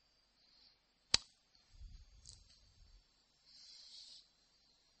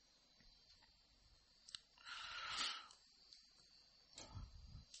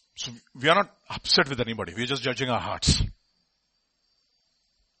 So we are not upset with anybody. We are just judging our hearts.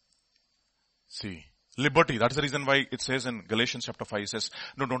 See, liberty. That's the reason why it says in Galatians chapter 5, it says,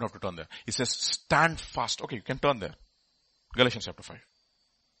 no, don't have to turn there. It says, stand fast. Okay, you can turn there. Galatians chapter 5.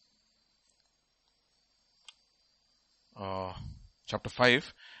 Chapter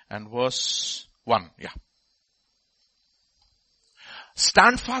 5 and verse 1. Yeah.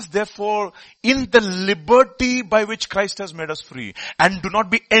 Stand fast therefore in the liberty by which Christ has made us free, and do not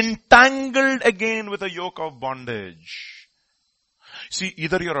be entangled again with a yoke of bondage. See,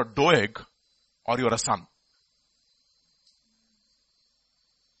 either you're a doeg or you're a son.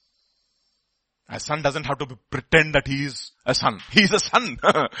 A son doesn't have to pretend that he is a son. He's a son.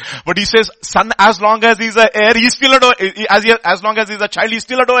 But he says, son, as long as he's an heir, he's still a doeg. As long as he's a child, he's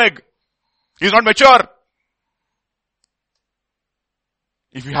still a doeg. He's not mature.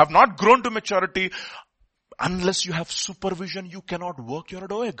 If you have not grown to maturity, unless you have supervision, you cannot work, you're a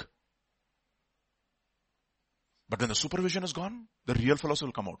doeg. But when the supervision is gone, the real fellows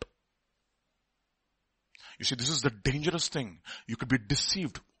will come out. You see, this is the dangerous thing. You could be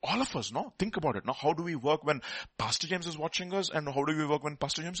deceived. All of us, no? Think about it. Now, how do we work when Pastor James is watching us, and how do we work when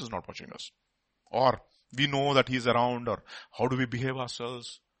Pastor James is not watching us? Or we know that he's around, or how do we behave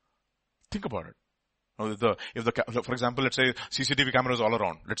ourselves? Think about it. For example, let's say CCTV camera is all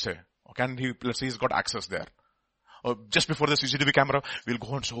around, let's say. Let's say he's got access there. Or just before the CCTV camera, we'll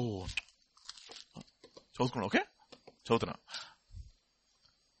go and say, okay?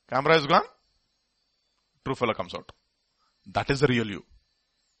 Camera is gone. True fella comes out. That is the real you.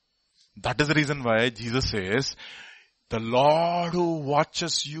 That is the reason why Jesus says, the Lord who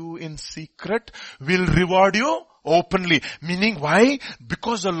watches you in secret will reward you openly. Meaning why?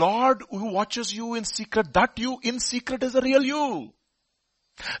 Because the Lord who watches you in secret, that you in secret is the real you.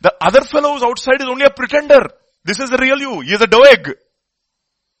 The other fellow who's outside is only a pretender. This is the real you. He is a doeg.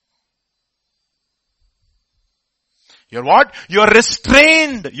 You're what? You're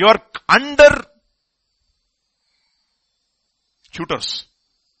restrained. You're under tutors.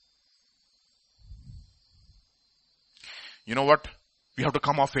 You know what? We have to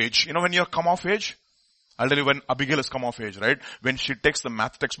come of age. You know when you come of age? I'll tell you when Abigail has come of age, right? When she takes the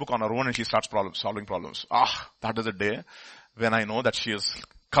math textbook on her own and she starts solving problems. That is the day when I know that she has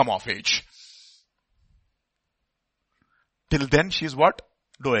come of age. Till then she is what?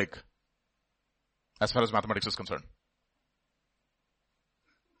 Doeg. As far as mathematics is concerned.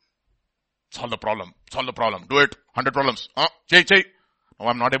 Solve the problem. Do it. 100 problems. Chay. No,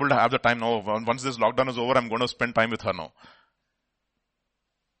 I'm not able to have the time now. Once this lockdown is over, I'm going to spend time with her now.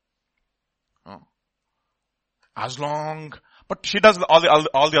 But she does all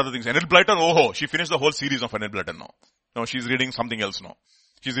the other things. Enid Blyton, she finished the whole series of Enid Blyton now. No, she's reading something else now.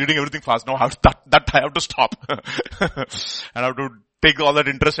 She's reading everything fast. Now that I have to stop. And I have to take all that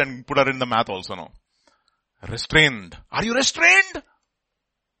interest and put her in the math also now. Restrained. Are you restrained?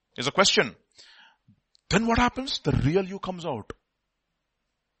 Is a question. Then what happens? The real you comes out.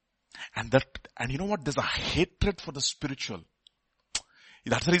 And you know what? There's a hatred for the spiritual.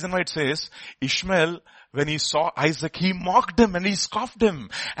 That's the reason why it says, Ishmael, when he saw Isaac, he mocked him and he scoffed him.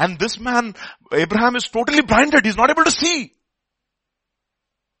 And this man, Abraham, is totally blinded. He's not able to see.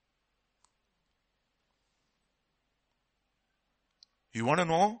 You want to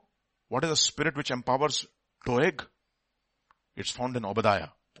know what is the spirit which empowers Doeg? It's found in Obadiah.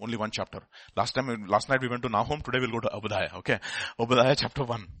 Only one chapter. Last night we went to Nahum. Today we'll go to Obadiah. Okay. Obadiah chapter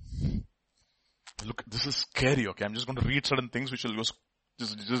 1. Look, this is scary. Okay. I'm just going to read certain things which will just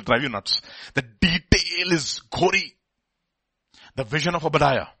drive you nuts. The detail is gory. The vision of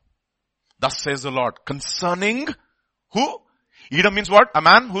Obadiah. Thus says the Lord. Concerning who? Edom means what? A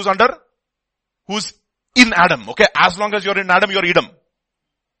man who's in Adam. Okay. As long as you're in Adam, you're Edom.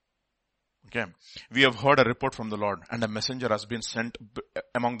 Okay. We have heard a report from the Lord, and a messenger has been sent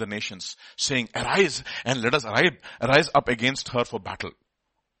among the nations, saying, arise and let us rise up against her for battle.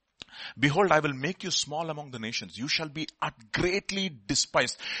 Behold, I will make you small among the nations. You shall be greatly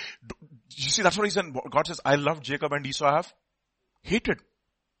despised. You see, that's what he said. God says, I love Jacob and Esau I have hated.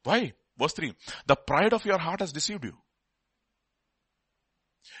 Why? Verse 3. The pride of your heart has deceived you.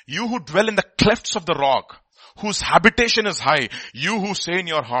 You who dwell in the clefts of the rock, whose habitation is high, you who say in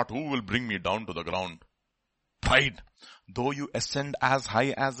your heart, who will bring me down to the ground? Pride. Though you ascend as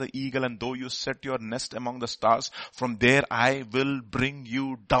high as the eagle, and though you set your nest among the stars, from there I will bring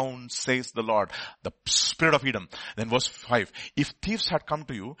you down, says the Lord. The spirit of Edom. Then verse 5. If thieves had come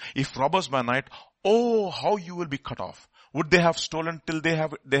to you, if robbers by night, oh, how you will be cut off. Would they have stolen till they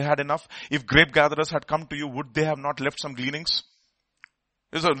had enough? If grape gatherers had come to you, would they have not left some gleanings?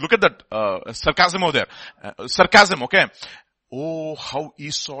 So look at that sarcasm over there. Sarcasm, okay. Oh, how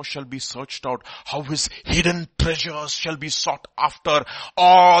Esau shall be searched out, how his hidden treasures shall be sought after.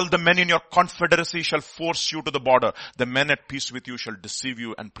 All the men in your confederacy shall force you to the border. The men at peace with you shall deceive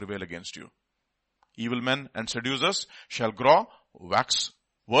you and prevail against you. Evil men and seducers shall grow, wax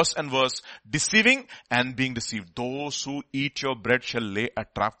worse and worse, deceiving and being deceived. Those who eat your bread shall lay a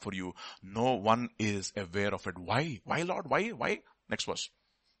trap for you. No one is aware of it. Why? Why, Lord? Why? Next verse.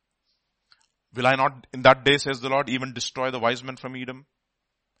 Will I not in that day, says the Lord, even destroy the wise men from Edom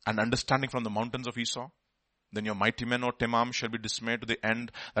and understanding from the mountains of Esau? Then your mighty men, O Temam, shall be dismayed to the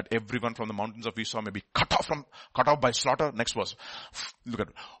end that everyone from the mountains of Esau may be cut off by slaughter. Next verse. Look at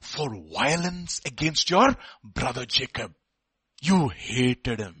it. For violence against your brother Jacob. You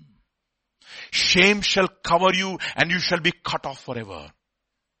hated him. Shame shall cover you and you shall be cut off forever.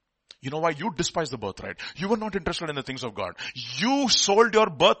 You know why? You despise the birthright. You were not interested in the things of God. You sold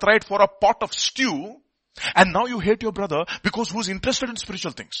your birthright for a pot of stew, and now you hate your brother because who's interested in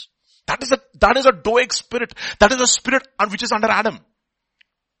spiritual things. That is a Doeg spirit. That is a spirit which is under Adam.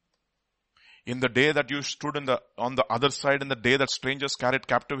 In the day that you stood on the other side, in the day that strangers carried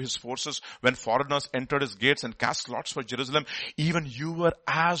captive his forces, when foreigners entered his gates and cast lots for Jerusalem, even you were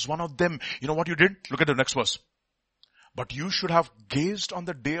as one of them. You know what you did? Look at the next verse. But you should have gazed on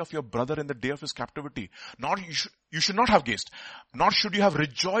the day of your brother in the day of his captivity. You should not have gazed. Nor should you have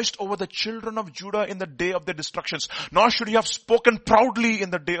rejoiced over the children of Judah in the day of their destructions. Nor should you have spoken proudly in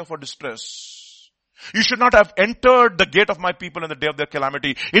the day of our distress. You should not have entered the gate of my people in the day of their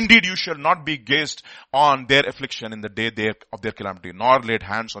calamity. Indeed, you shall not be gazed on their affliction in the day of their calamity, nor laid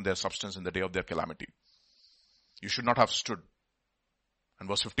hands on their substance in the day of their calamity. You should not have stood. And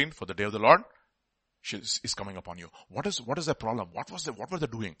verse 15, for the day of the Lord is coming upon you. What is the problem? What were they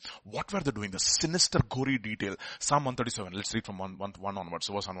doing? What were they doing? The sinister, gory detail. Psalm 137. Let's read from 1 onwards.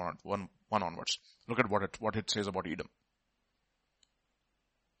 Verse 1 onwards. Look at what it says about Edom.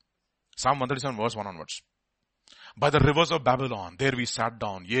 Psalm 137 verse 1 onwards. By the rivers of Babylon, there we sat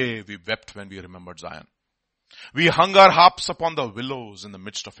down. Yea, we wept when we remembered Zion. We hung our harps upon the willows in the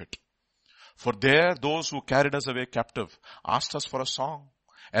midst of it. For there those who carried us away captive asked us for a song.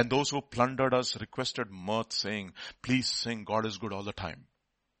 And those who plundered us requested mirth, saying, please sing, God is good all the time.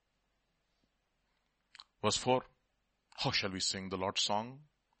 Verse 4, how shall we sing the Lord's song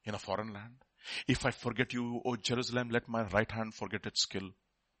in a foreign land? If I forget you, O Jerusalem, let my right hand forget its skill.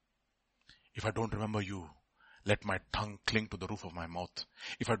 If I don't remember you, let my tongue cling to the roof of my mouth.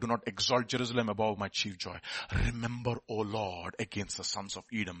 If I do not exalt Jerusalem above my chief joy. Remember, O Lord, against the sons of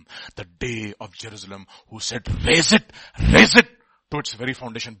Edom, the day of Jerusalem, who said, raise it to its very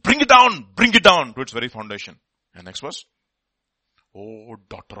foundation. Bring it down to its very foundation. And next verse. O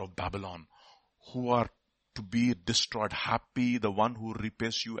daughter of Babylon, who are to be destroyed. Happy the one who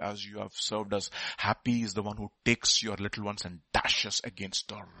repays you as you have served us. Happy is the one who takes your little ones and dashes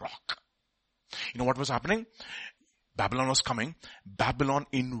against a rock. You know what was happening? Babylon was coming. Babylon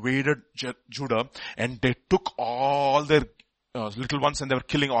invaded Judah and they took all their little ones and they were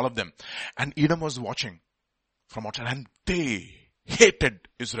killing all of them. And Edom was watching from outside and they hated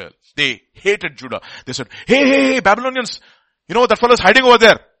Israel. They hated Judah. They said, hey, Babylonians, you know that fellow is hiding over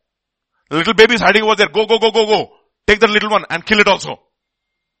there. The little baby is hiding over there. Go. Take the little one and kill it also.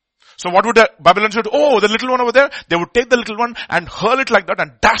 So what would the Babylonians do? Oh, the little one over there. They would take the little one and hurl it like that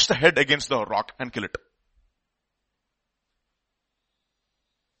and dash the head against the rock and kill it.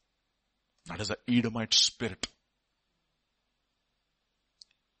 That is the Edomite spirit.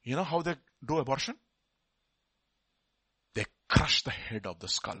 You know how they do abortion? They crush the head of the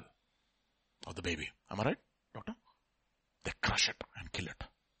skull of the baby. Am I right, doctor? They crush it and kill it.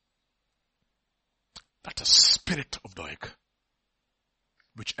 That's a spirit of Doeg,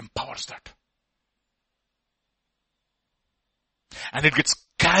 which empowers that. And it gets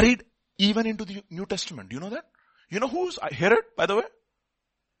carried even into the New Testament. Do you know that? You know who's Herod, by the way?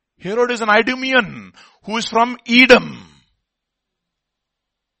 Herod is an Idumean who is from Edom.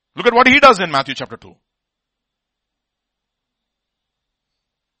 Look at what he does in Matthew chapter 2.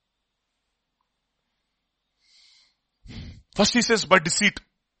 First he says, by deceit,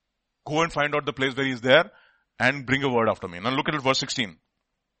 go and find out the place where he is there and bring a word after me. Now look at it, verse 16.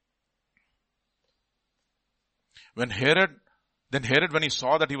 Then Herod, when he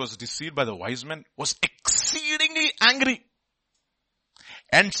saw that he was deceived by the wise men, was exceedingly angry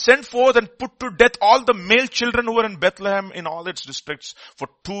and sent forth and put to death all the male children who were in Bethlehem in all its districts for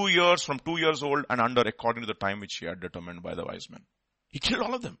 2 years, from 2 years old and under, according to the time which he had determined by the wise men. He killed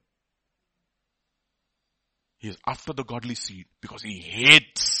all of them. He is after the godly seed because he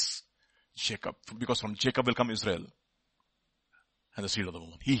hates Jacob, because from Jacob will come Israel and the seed of the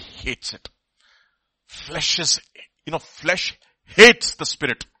woman. He hates it. Flesh hates the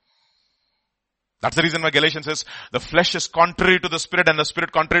spirit. That's the reason why Galatians says the flesh is contrary to the spirit and the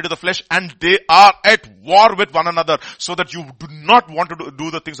spirit contrary to the flesh, and they are at war with one another, so that you do not want to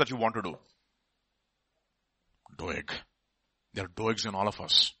do the things that you want to do. Doeg. There are doegs in all of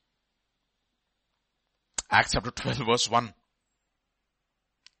us. Acts chapter 12 verse 1.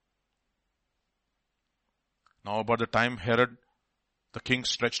 Now about the time Herod, the king,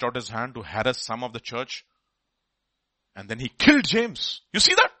 stretched out his hand to harass some of the church, and then he killed James. You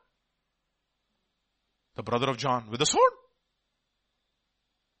see that? The brother of John, with a sword.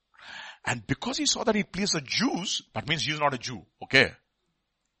 And because he saw that he pleased the Jews, that means he is not a Jew, okay?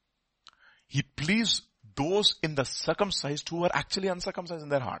 He pleased those in the circumcised who were actually uncircumcised in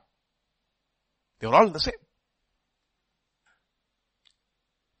their heart. They were all the same.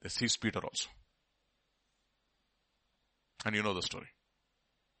 They seized Peter also. And you know the story.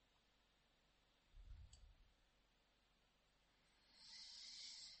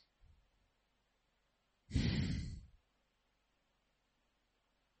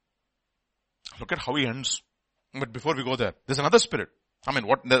 Look at how he ends. But before we go there, there's another spirit.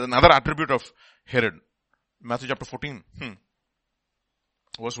 There's another attribute of Herod. Matthew chapter 14.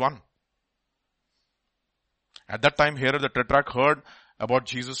 Verse 1. At that time, Herod the Tetrarch heard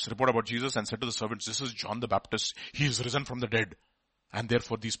report about Jesus, and said to the servants, this is John the Baptist. He is risen from the dead, and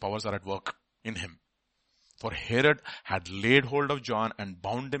therefore these powers are at work in him. For Herod had laid hold of John and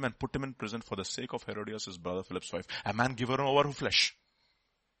bound him and put him in prison for the sake of Herodias, his brother Philip's wife, a man given over to flesh.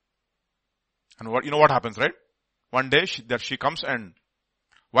 And what happens, right? One day she comes, and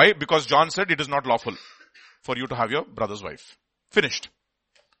why? Because John said it is not lawful for you to have your brother's wife. Finished.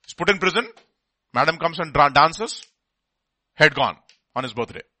 He's put in prison. Madam comes and dances. Head gone on his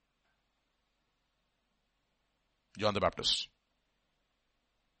birthday. John the Baptist.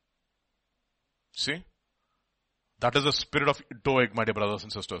 See? That is the spirit of Doeg, my dear brothers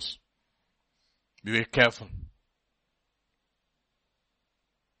and sisters. Be very careful.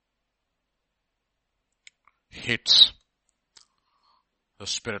 Hates the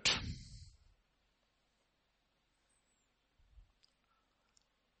spirit.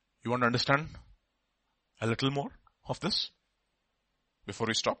 You want to understand a little more of this before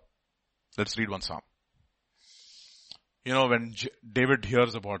we stop? Let's read one psalm. When David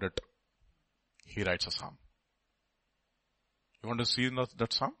hears about it, he writes a psalm. You want to see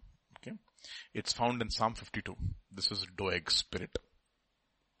that psalm? Okay. It's found in Psalm 52. This is Doeg's spirit.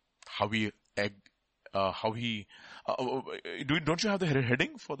 Don't you have the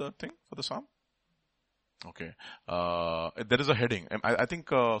heading for the psalm? Okay. There is a heading. I think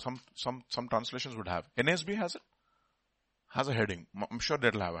some translations would have. NASB has it? Has a heading. I'm sure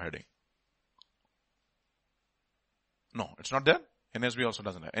that'll have a heading. No, it's not there. NASB also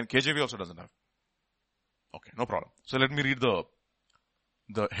doesn't have. And KJV also doesn't have. Okay, no problem. So let me read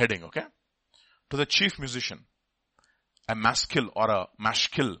the heading, okay? To the chief musician, a maskil or a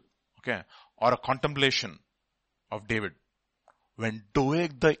mashkil, okay, or a contemplation of David. When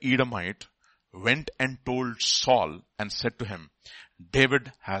Doeg the Edomite went and told Saul and said to him,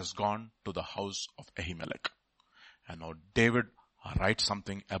 David has gone to the house of Ahimelech. And now David writes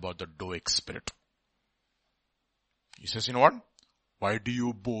something about the Doeg spirit. He says, you know what? Why do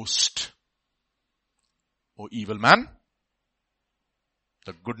you boast, O evil man?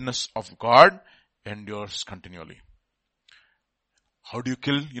 The goodness of God endures continually. How do you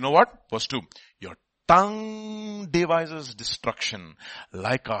kill? You know what? Verse 2. Your tongue devises destruction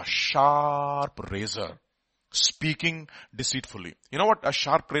like a sharp razor, speaking deceitfully. You know what a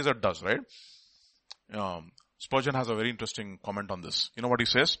sharp razor does, right? Spurgeon has a very interesting comment on this. You know what he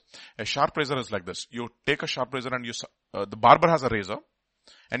says? A sharp razor is like this. You take a sharp razor and the barber has a razor,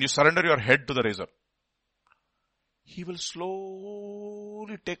 and you surrender your head to the razor. He will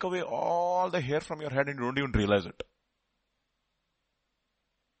slowly take away all the hair from your head and you don't even realize it.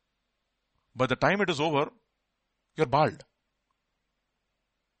 By the time it is over, you're bald.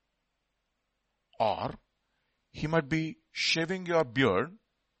 Or he might be shaving your beard,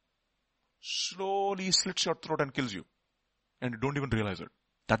 slowly slits your throat and kills you. And you don't even realize it.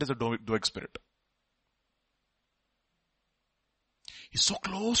 That is a Doeg spirit. He's so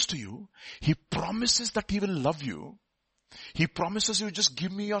close to you. He promises that he will love you. He promises you, just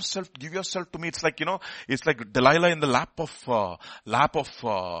give yourself to me. It's like, it's like Delilah in the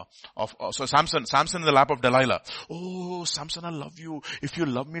Samson in the lap of Delilah. Oh, Samson, I love you. If you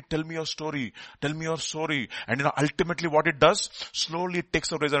love me, tell me your story. Tell me your story. And ultimately what it does, slowly it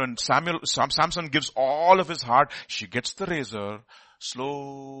takes a razor, and Samson gives all of his heart. She gets the razor,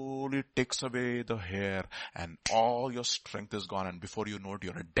 slowly takes away the hair, and all your strength is gone, and before you know it,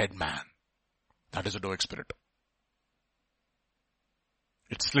 you're a dead man. That is a Doeg spirit.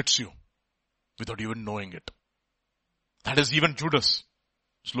 It slits you without even knowing it. That is even Judas.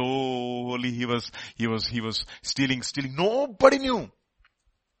 Slowly he was stealing. Nobody knew.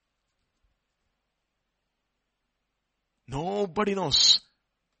 Nobody knows.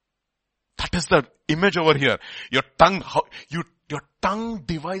 That is the image over here. Your tongue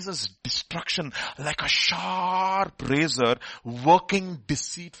devises destruction like a sharp razor working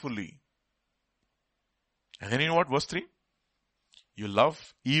deceitfully. And then you know what? Verse 3. You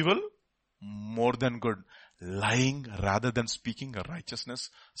love evil more than good. Lying rather than speaking righteousness.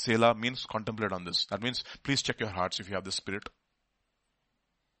 Selah means contemplate on this. That means please check your hearts if you have the spirit.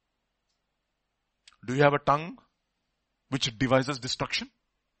 Do you have a tongue which devises destruction?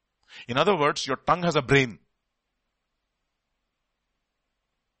 In other words, your tongue has a brain.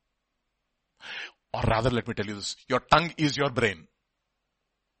 Or rather, let me tell you this. Your tongue is your brain.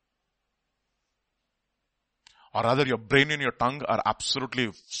 Or rather, your brain and your tongue are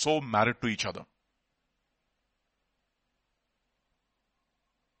absolutely so married to each other.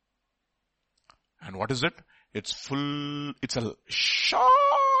 And what is it? It's a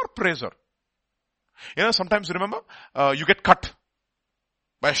sharp razor. Sometimes you remember, you get cut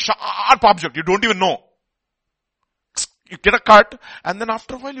by a sharp object. You don't even know. You get a cut, and then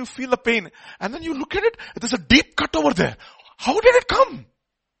after a while you feel the pain. And then you look at it, there's a deep cut over there. How did it come?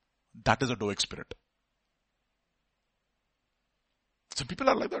 That is a Doeg spirit. Some people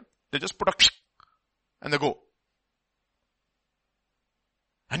are like that. They just put and they go.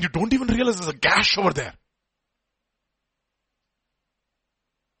 And you don't even realize there's a gash over there.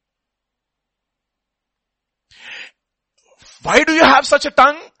 Why do you have such a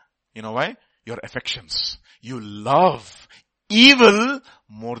tongue? You know why? Your affections. You love evil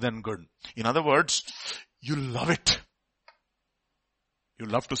more than good. In other words, you love it. You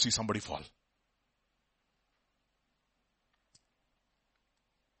love to see somebody fall.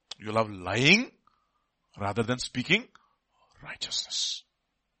 You love lying rather than speaking righteousness.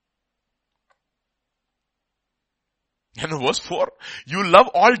 And in verse 4, you love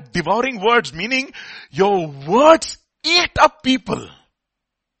all devouring words, meaning your words eat up people.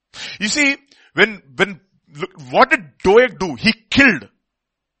 You see, what did Doeg do? He killed.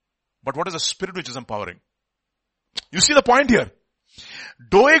 But what is the spirit which is empowering? You see the point here.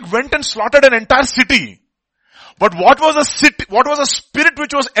 Doeg went and slaughtered an entire city. But what was a spirit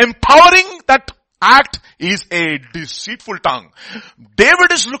which was empowering that act is a deceitful tongue.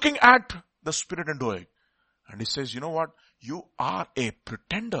 David is looking at the spirit in Doeg. And he says, you know what? You are a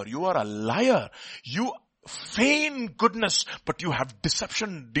pretender. You are a liar. You feign goodness, but you have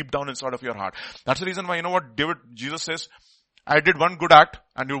deception deep down inside of your heart. That's the reason why, you know what Jesus says, I did one good act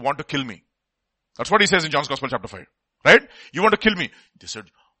and you want to kill me. That's what he says in John's Gospel chapter 5. Right? You want to kill me. They said,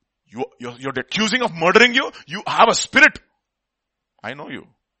 you're accusing of murdering you. You have a spirit. I know you.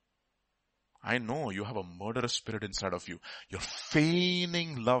 I know you have a murderous spirit inside of you. You're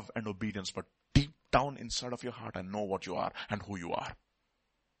feigning love and obedience, but deep down inside of your heart, I know what you are and who you are.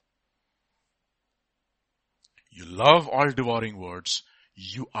 You love all devouring words.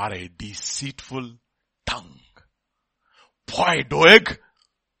 You are a deceitful tongue. Boy, Doeg.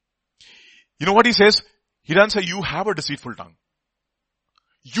 You know what he says? He doesn't say you have a deceitful tongue.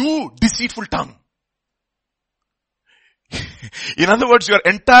 You deceitful tongue. In other words, your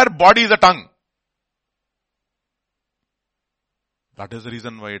entire body is a tongue. That is the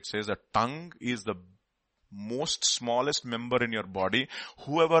reason why it says that tongue is the most smallest member in your body.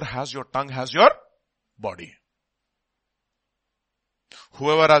 Whoever has your tongue has your body.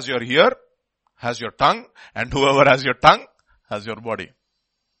 Whoever has your ear has your tongue, and whoever has your tongue has your body.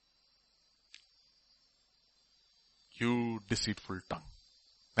 You deceitful tongue.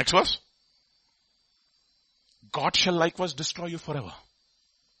 Next verse. God shall likewise destroy you forever.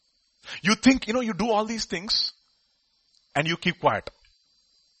 You think, you do all these things and you keep quiet.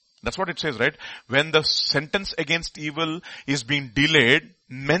 That's what it says, right? When the sentence against evil is being delayed,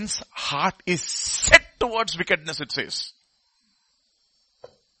 men's heart is set towards wickedness, it says.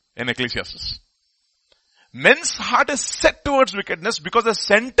 In Ecclesiastes. Men's heart is set towards wickedness because the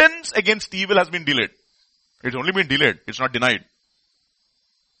sentence against evil has been delayed. It's only been delayed. It's not denied.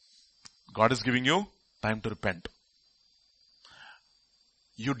 God is giving you time to repent.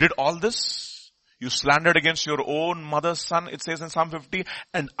 You did all this. You slandered against your own mother's son, it says in Psalm 50,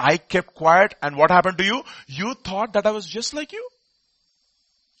 and I kept quiet. And what happened to you? You thought that I was just like you.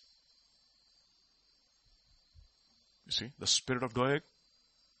 You see, the spirit of Doeg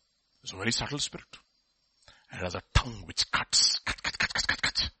is a very subtle spirit. And it has a tongue which cuts.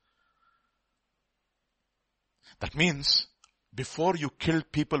 Cut. That means, before you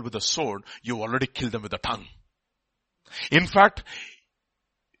killed people with a sword, you already killed them with a tongue. In fact,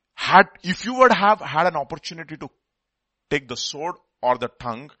 if you would have had an opportunity to take the sword or the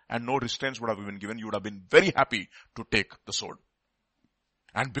tongue and no restraints would have been given, you would have been very happy to take the sword.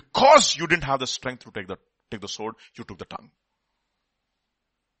 And because you didn't have the strength to take the sword, you took the tongue.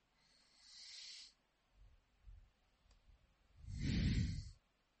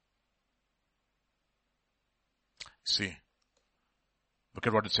 See, look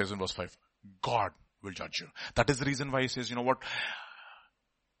at what it says in verse 5. God will judge you. That is the reason why he says, you know what?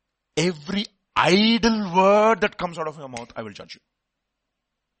 Every idle word that comes out of your mouth, I will judge you.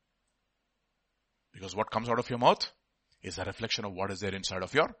 Because what comes out of your mouth is a reflection of what is there inside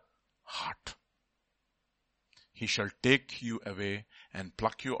of your heart. He shall take you away and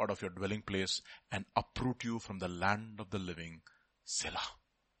pluck you out of your dwelling place and uproot you from the land of the living. Selah.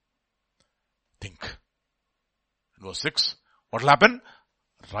 Think. Verse 6, what will happen?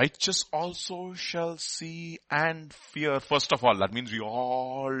 Righteous also shall see and fear. First of all, that means we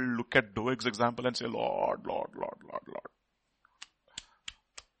all look at Doeg's example and say, Lord, Lord, Lord, Lord, Lord.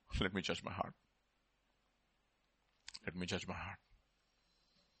 Let me judge my heart. Let me judge my heart.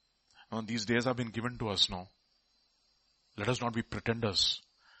 Now, these days have been given to us now. Let us not be pretenders.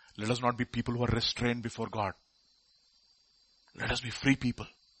 Let us not be people who are restrained before God. Let us be free people.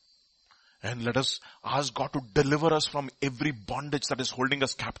 And let us ask God to deliver us from every bondage that is holding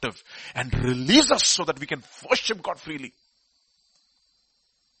us captive and release us so that we can worship God freely.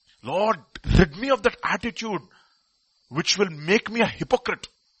 Lord, rid me of that attitude which will make me a hypocrite.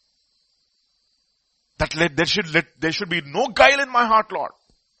 There should be no guile in my heart, Lord.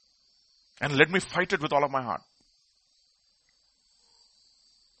 And let me fight it with all of my heart.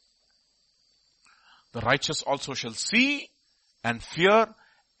 The righteous also shall see and fear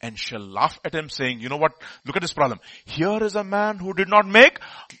and shall laugh at him, saying, you know what? Look at this problem. Here is a man who did not make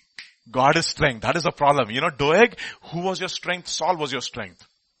God his strength. That is a problem. You know, Doeg, who was your strength? Saul was your strength.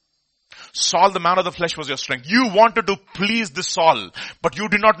 Saul, the man of the flesh, was your strength. You wanted to please this Saul, but you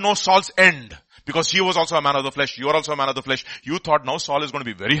did not know Saul's end. Because he was also a man of the flesh. You are also a man of the flesh. You thought now Saul is going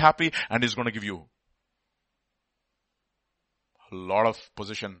to be very happy and is going to give you a lot of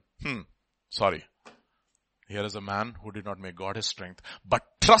position. Sorry. Here is a man who did not make God his strength, but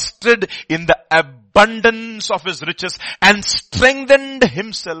trusted in the abundance of his riches and strengthened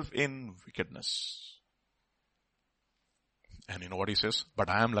himself in wickedness. And you know what he says? But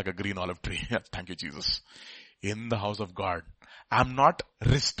I am like a green olive tree. Thank you, Jesus. In the house of God. I'm not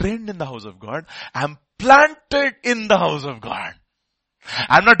restrained in the house of God. I'm planted in the house of God.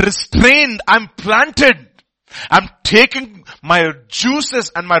 I'm not restrained. I'm planted. I'm taking my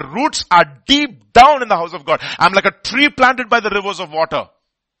juices and my roots are deep down in the house of God. I'm like a tree planted by the rivers of water.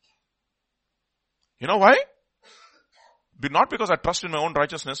 You know why? Not because I trust in my own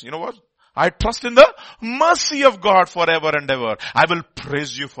righteousness. You know what? I trust in the mercy of God forever and ever. I will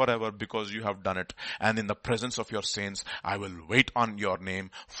praise you forever because you have done it. And in the presence of your saints, I will wait on your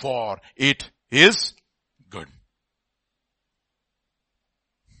name, for it is good.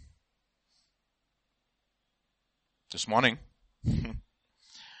 This morning,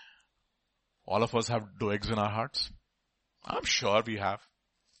 all of us have Doegs in our hearts. I'm sure we have.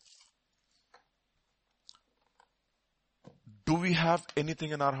 Do we have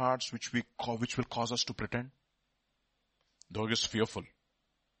anything in our hearts which will cause us to pretend? Doeg is fearful.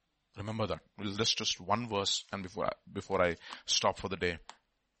 Remember that. We'll just one verse and before I stop for the day.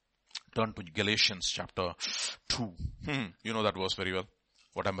 Turn to Galatians chapter 2. You know that verse very well.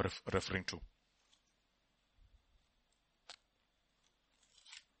 What I'm referring to.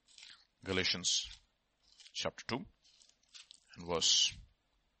 Galatians chapter 2 and verse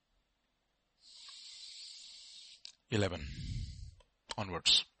 11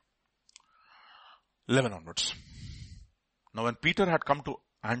 onwards. 11 onwards. Now when Peter had come to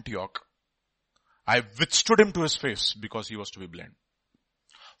Antioch, I withstood him to his face because he was to be blamed.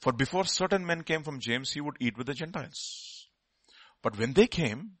 For before certain men came from James, he would eat with the Gentiles. But when they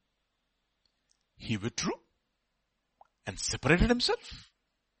came, he withdrew and separated himself.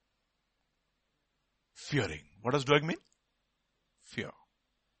 Fearing. What does Doeg mean? Fear.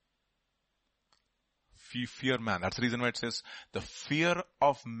 fear man. That's the reason why it says, the fear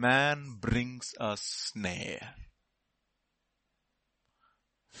of man brings a snare.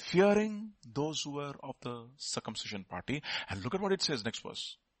 Fearing those who were of the circumcision party. And look at what it says next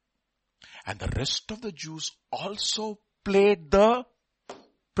verse. And the rest of the Jews also played the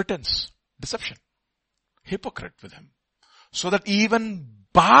pretense, deception, hypocrite with him. So that even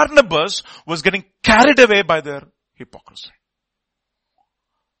Barnabas was getting carried away by their hypocrisy.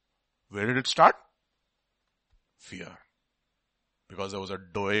 Where did it start? Fear. Because there was a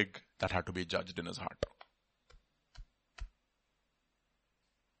Doeg that had to be judged in his heart.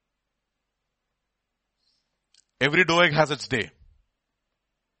 Every Doeg has its day.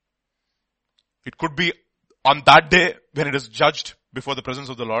 It could be on that day when it is judged before the presence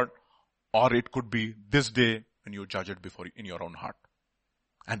of the Lord, or it could be this day when you judge it before in your own heart.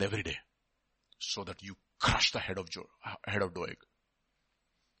 And every day. So that you crush the head of Doeg.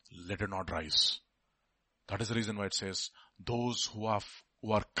 Let it not rise. That is the reason why it says, those who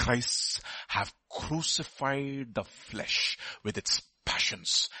are Christ's have crucified the flesh with its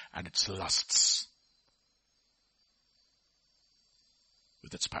passions and its lusts.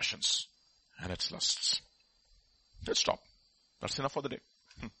 With its passions and its lusts. Let's stop. That's enough for the day.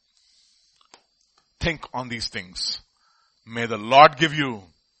 Think on these things. May the Lord give you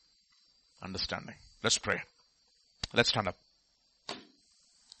understanding. Let's pray. Let's stand up.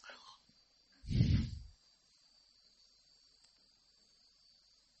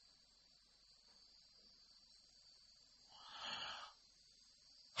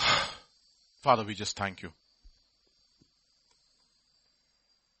 Father, we just thank you.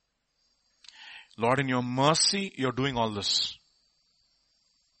 Lord, in your mercy, you're doing all this.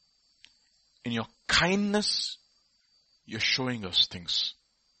 In your kindness, you're showing us things.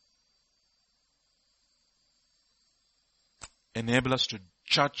 Enable us to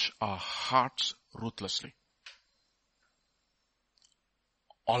judge our hearts ruthlessly.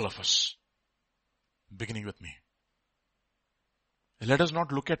 All of us. Beginning with me. Let us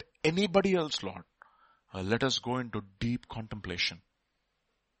not look at anybody else, Lord. Let us go into deep contemplation.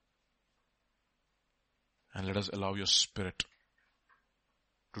 And let us allow your Spirit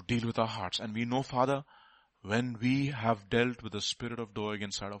to deal with our hearts. And we know, Father, when we have dealt with the spirit of Doeg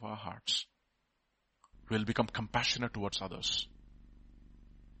inside of our hearts, we'll become compassionate towards others.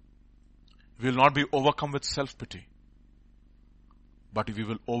 We will not be overcome with self-pity, but we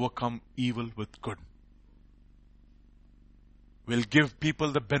will overcome evil with good. We'll give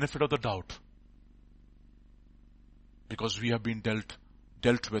people the benefit of the doubt because we have been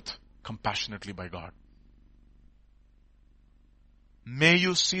dealt with compassionately by God. May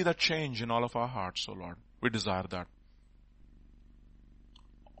you see that change in all of our hearts, O Lord. We desire that.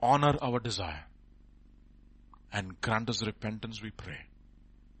 Honor our desire and grant us repentance, we pray.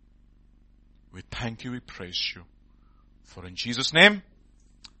 We thank you, we praise you. For in Jesus' name,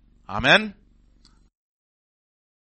 Amen.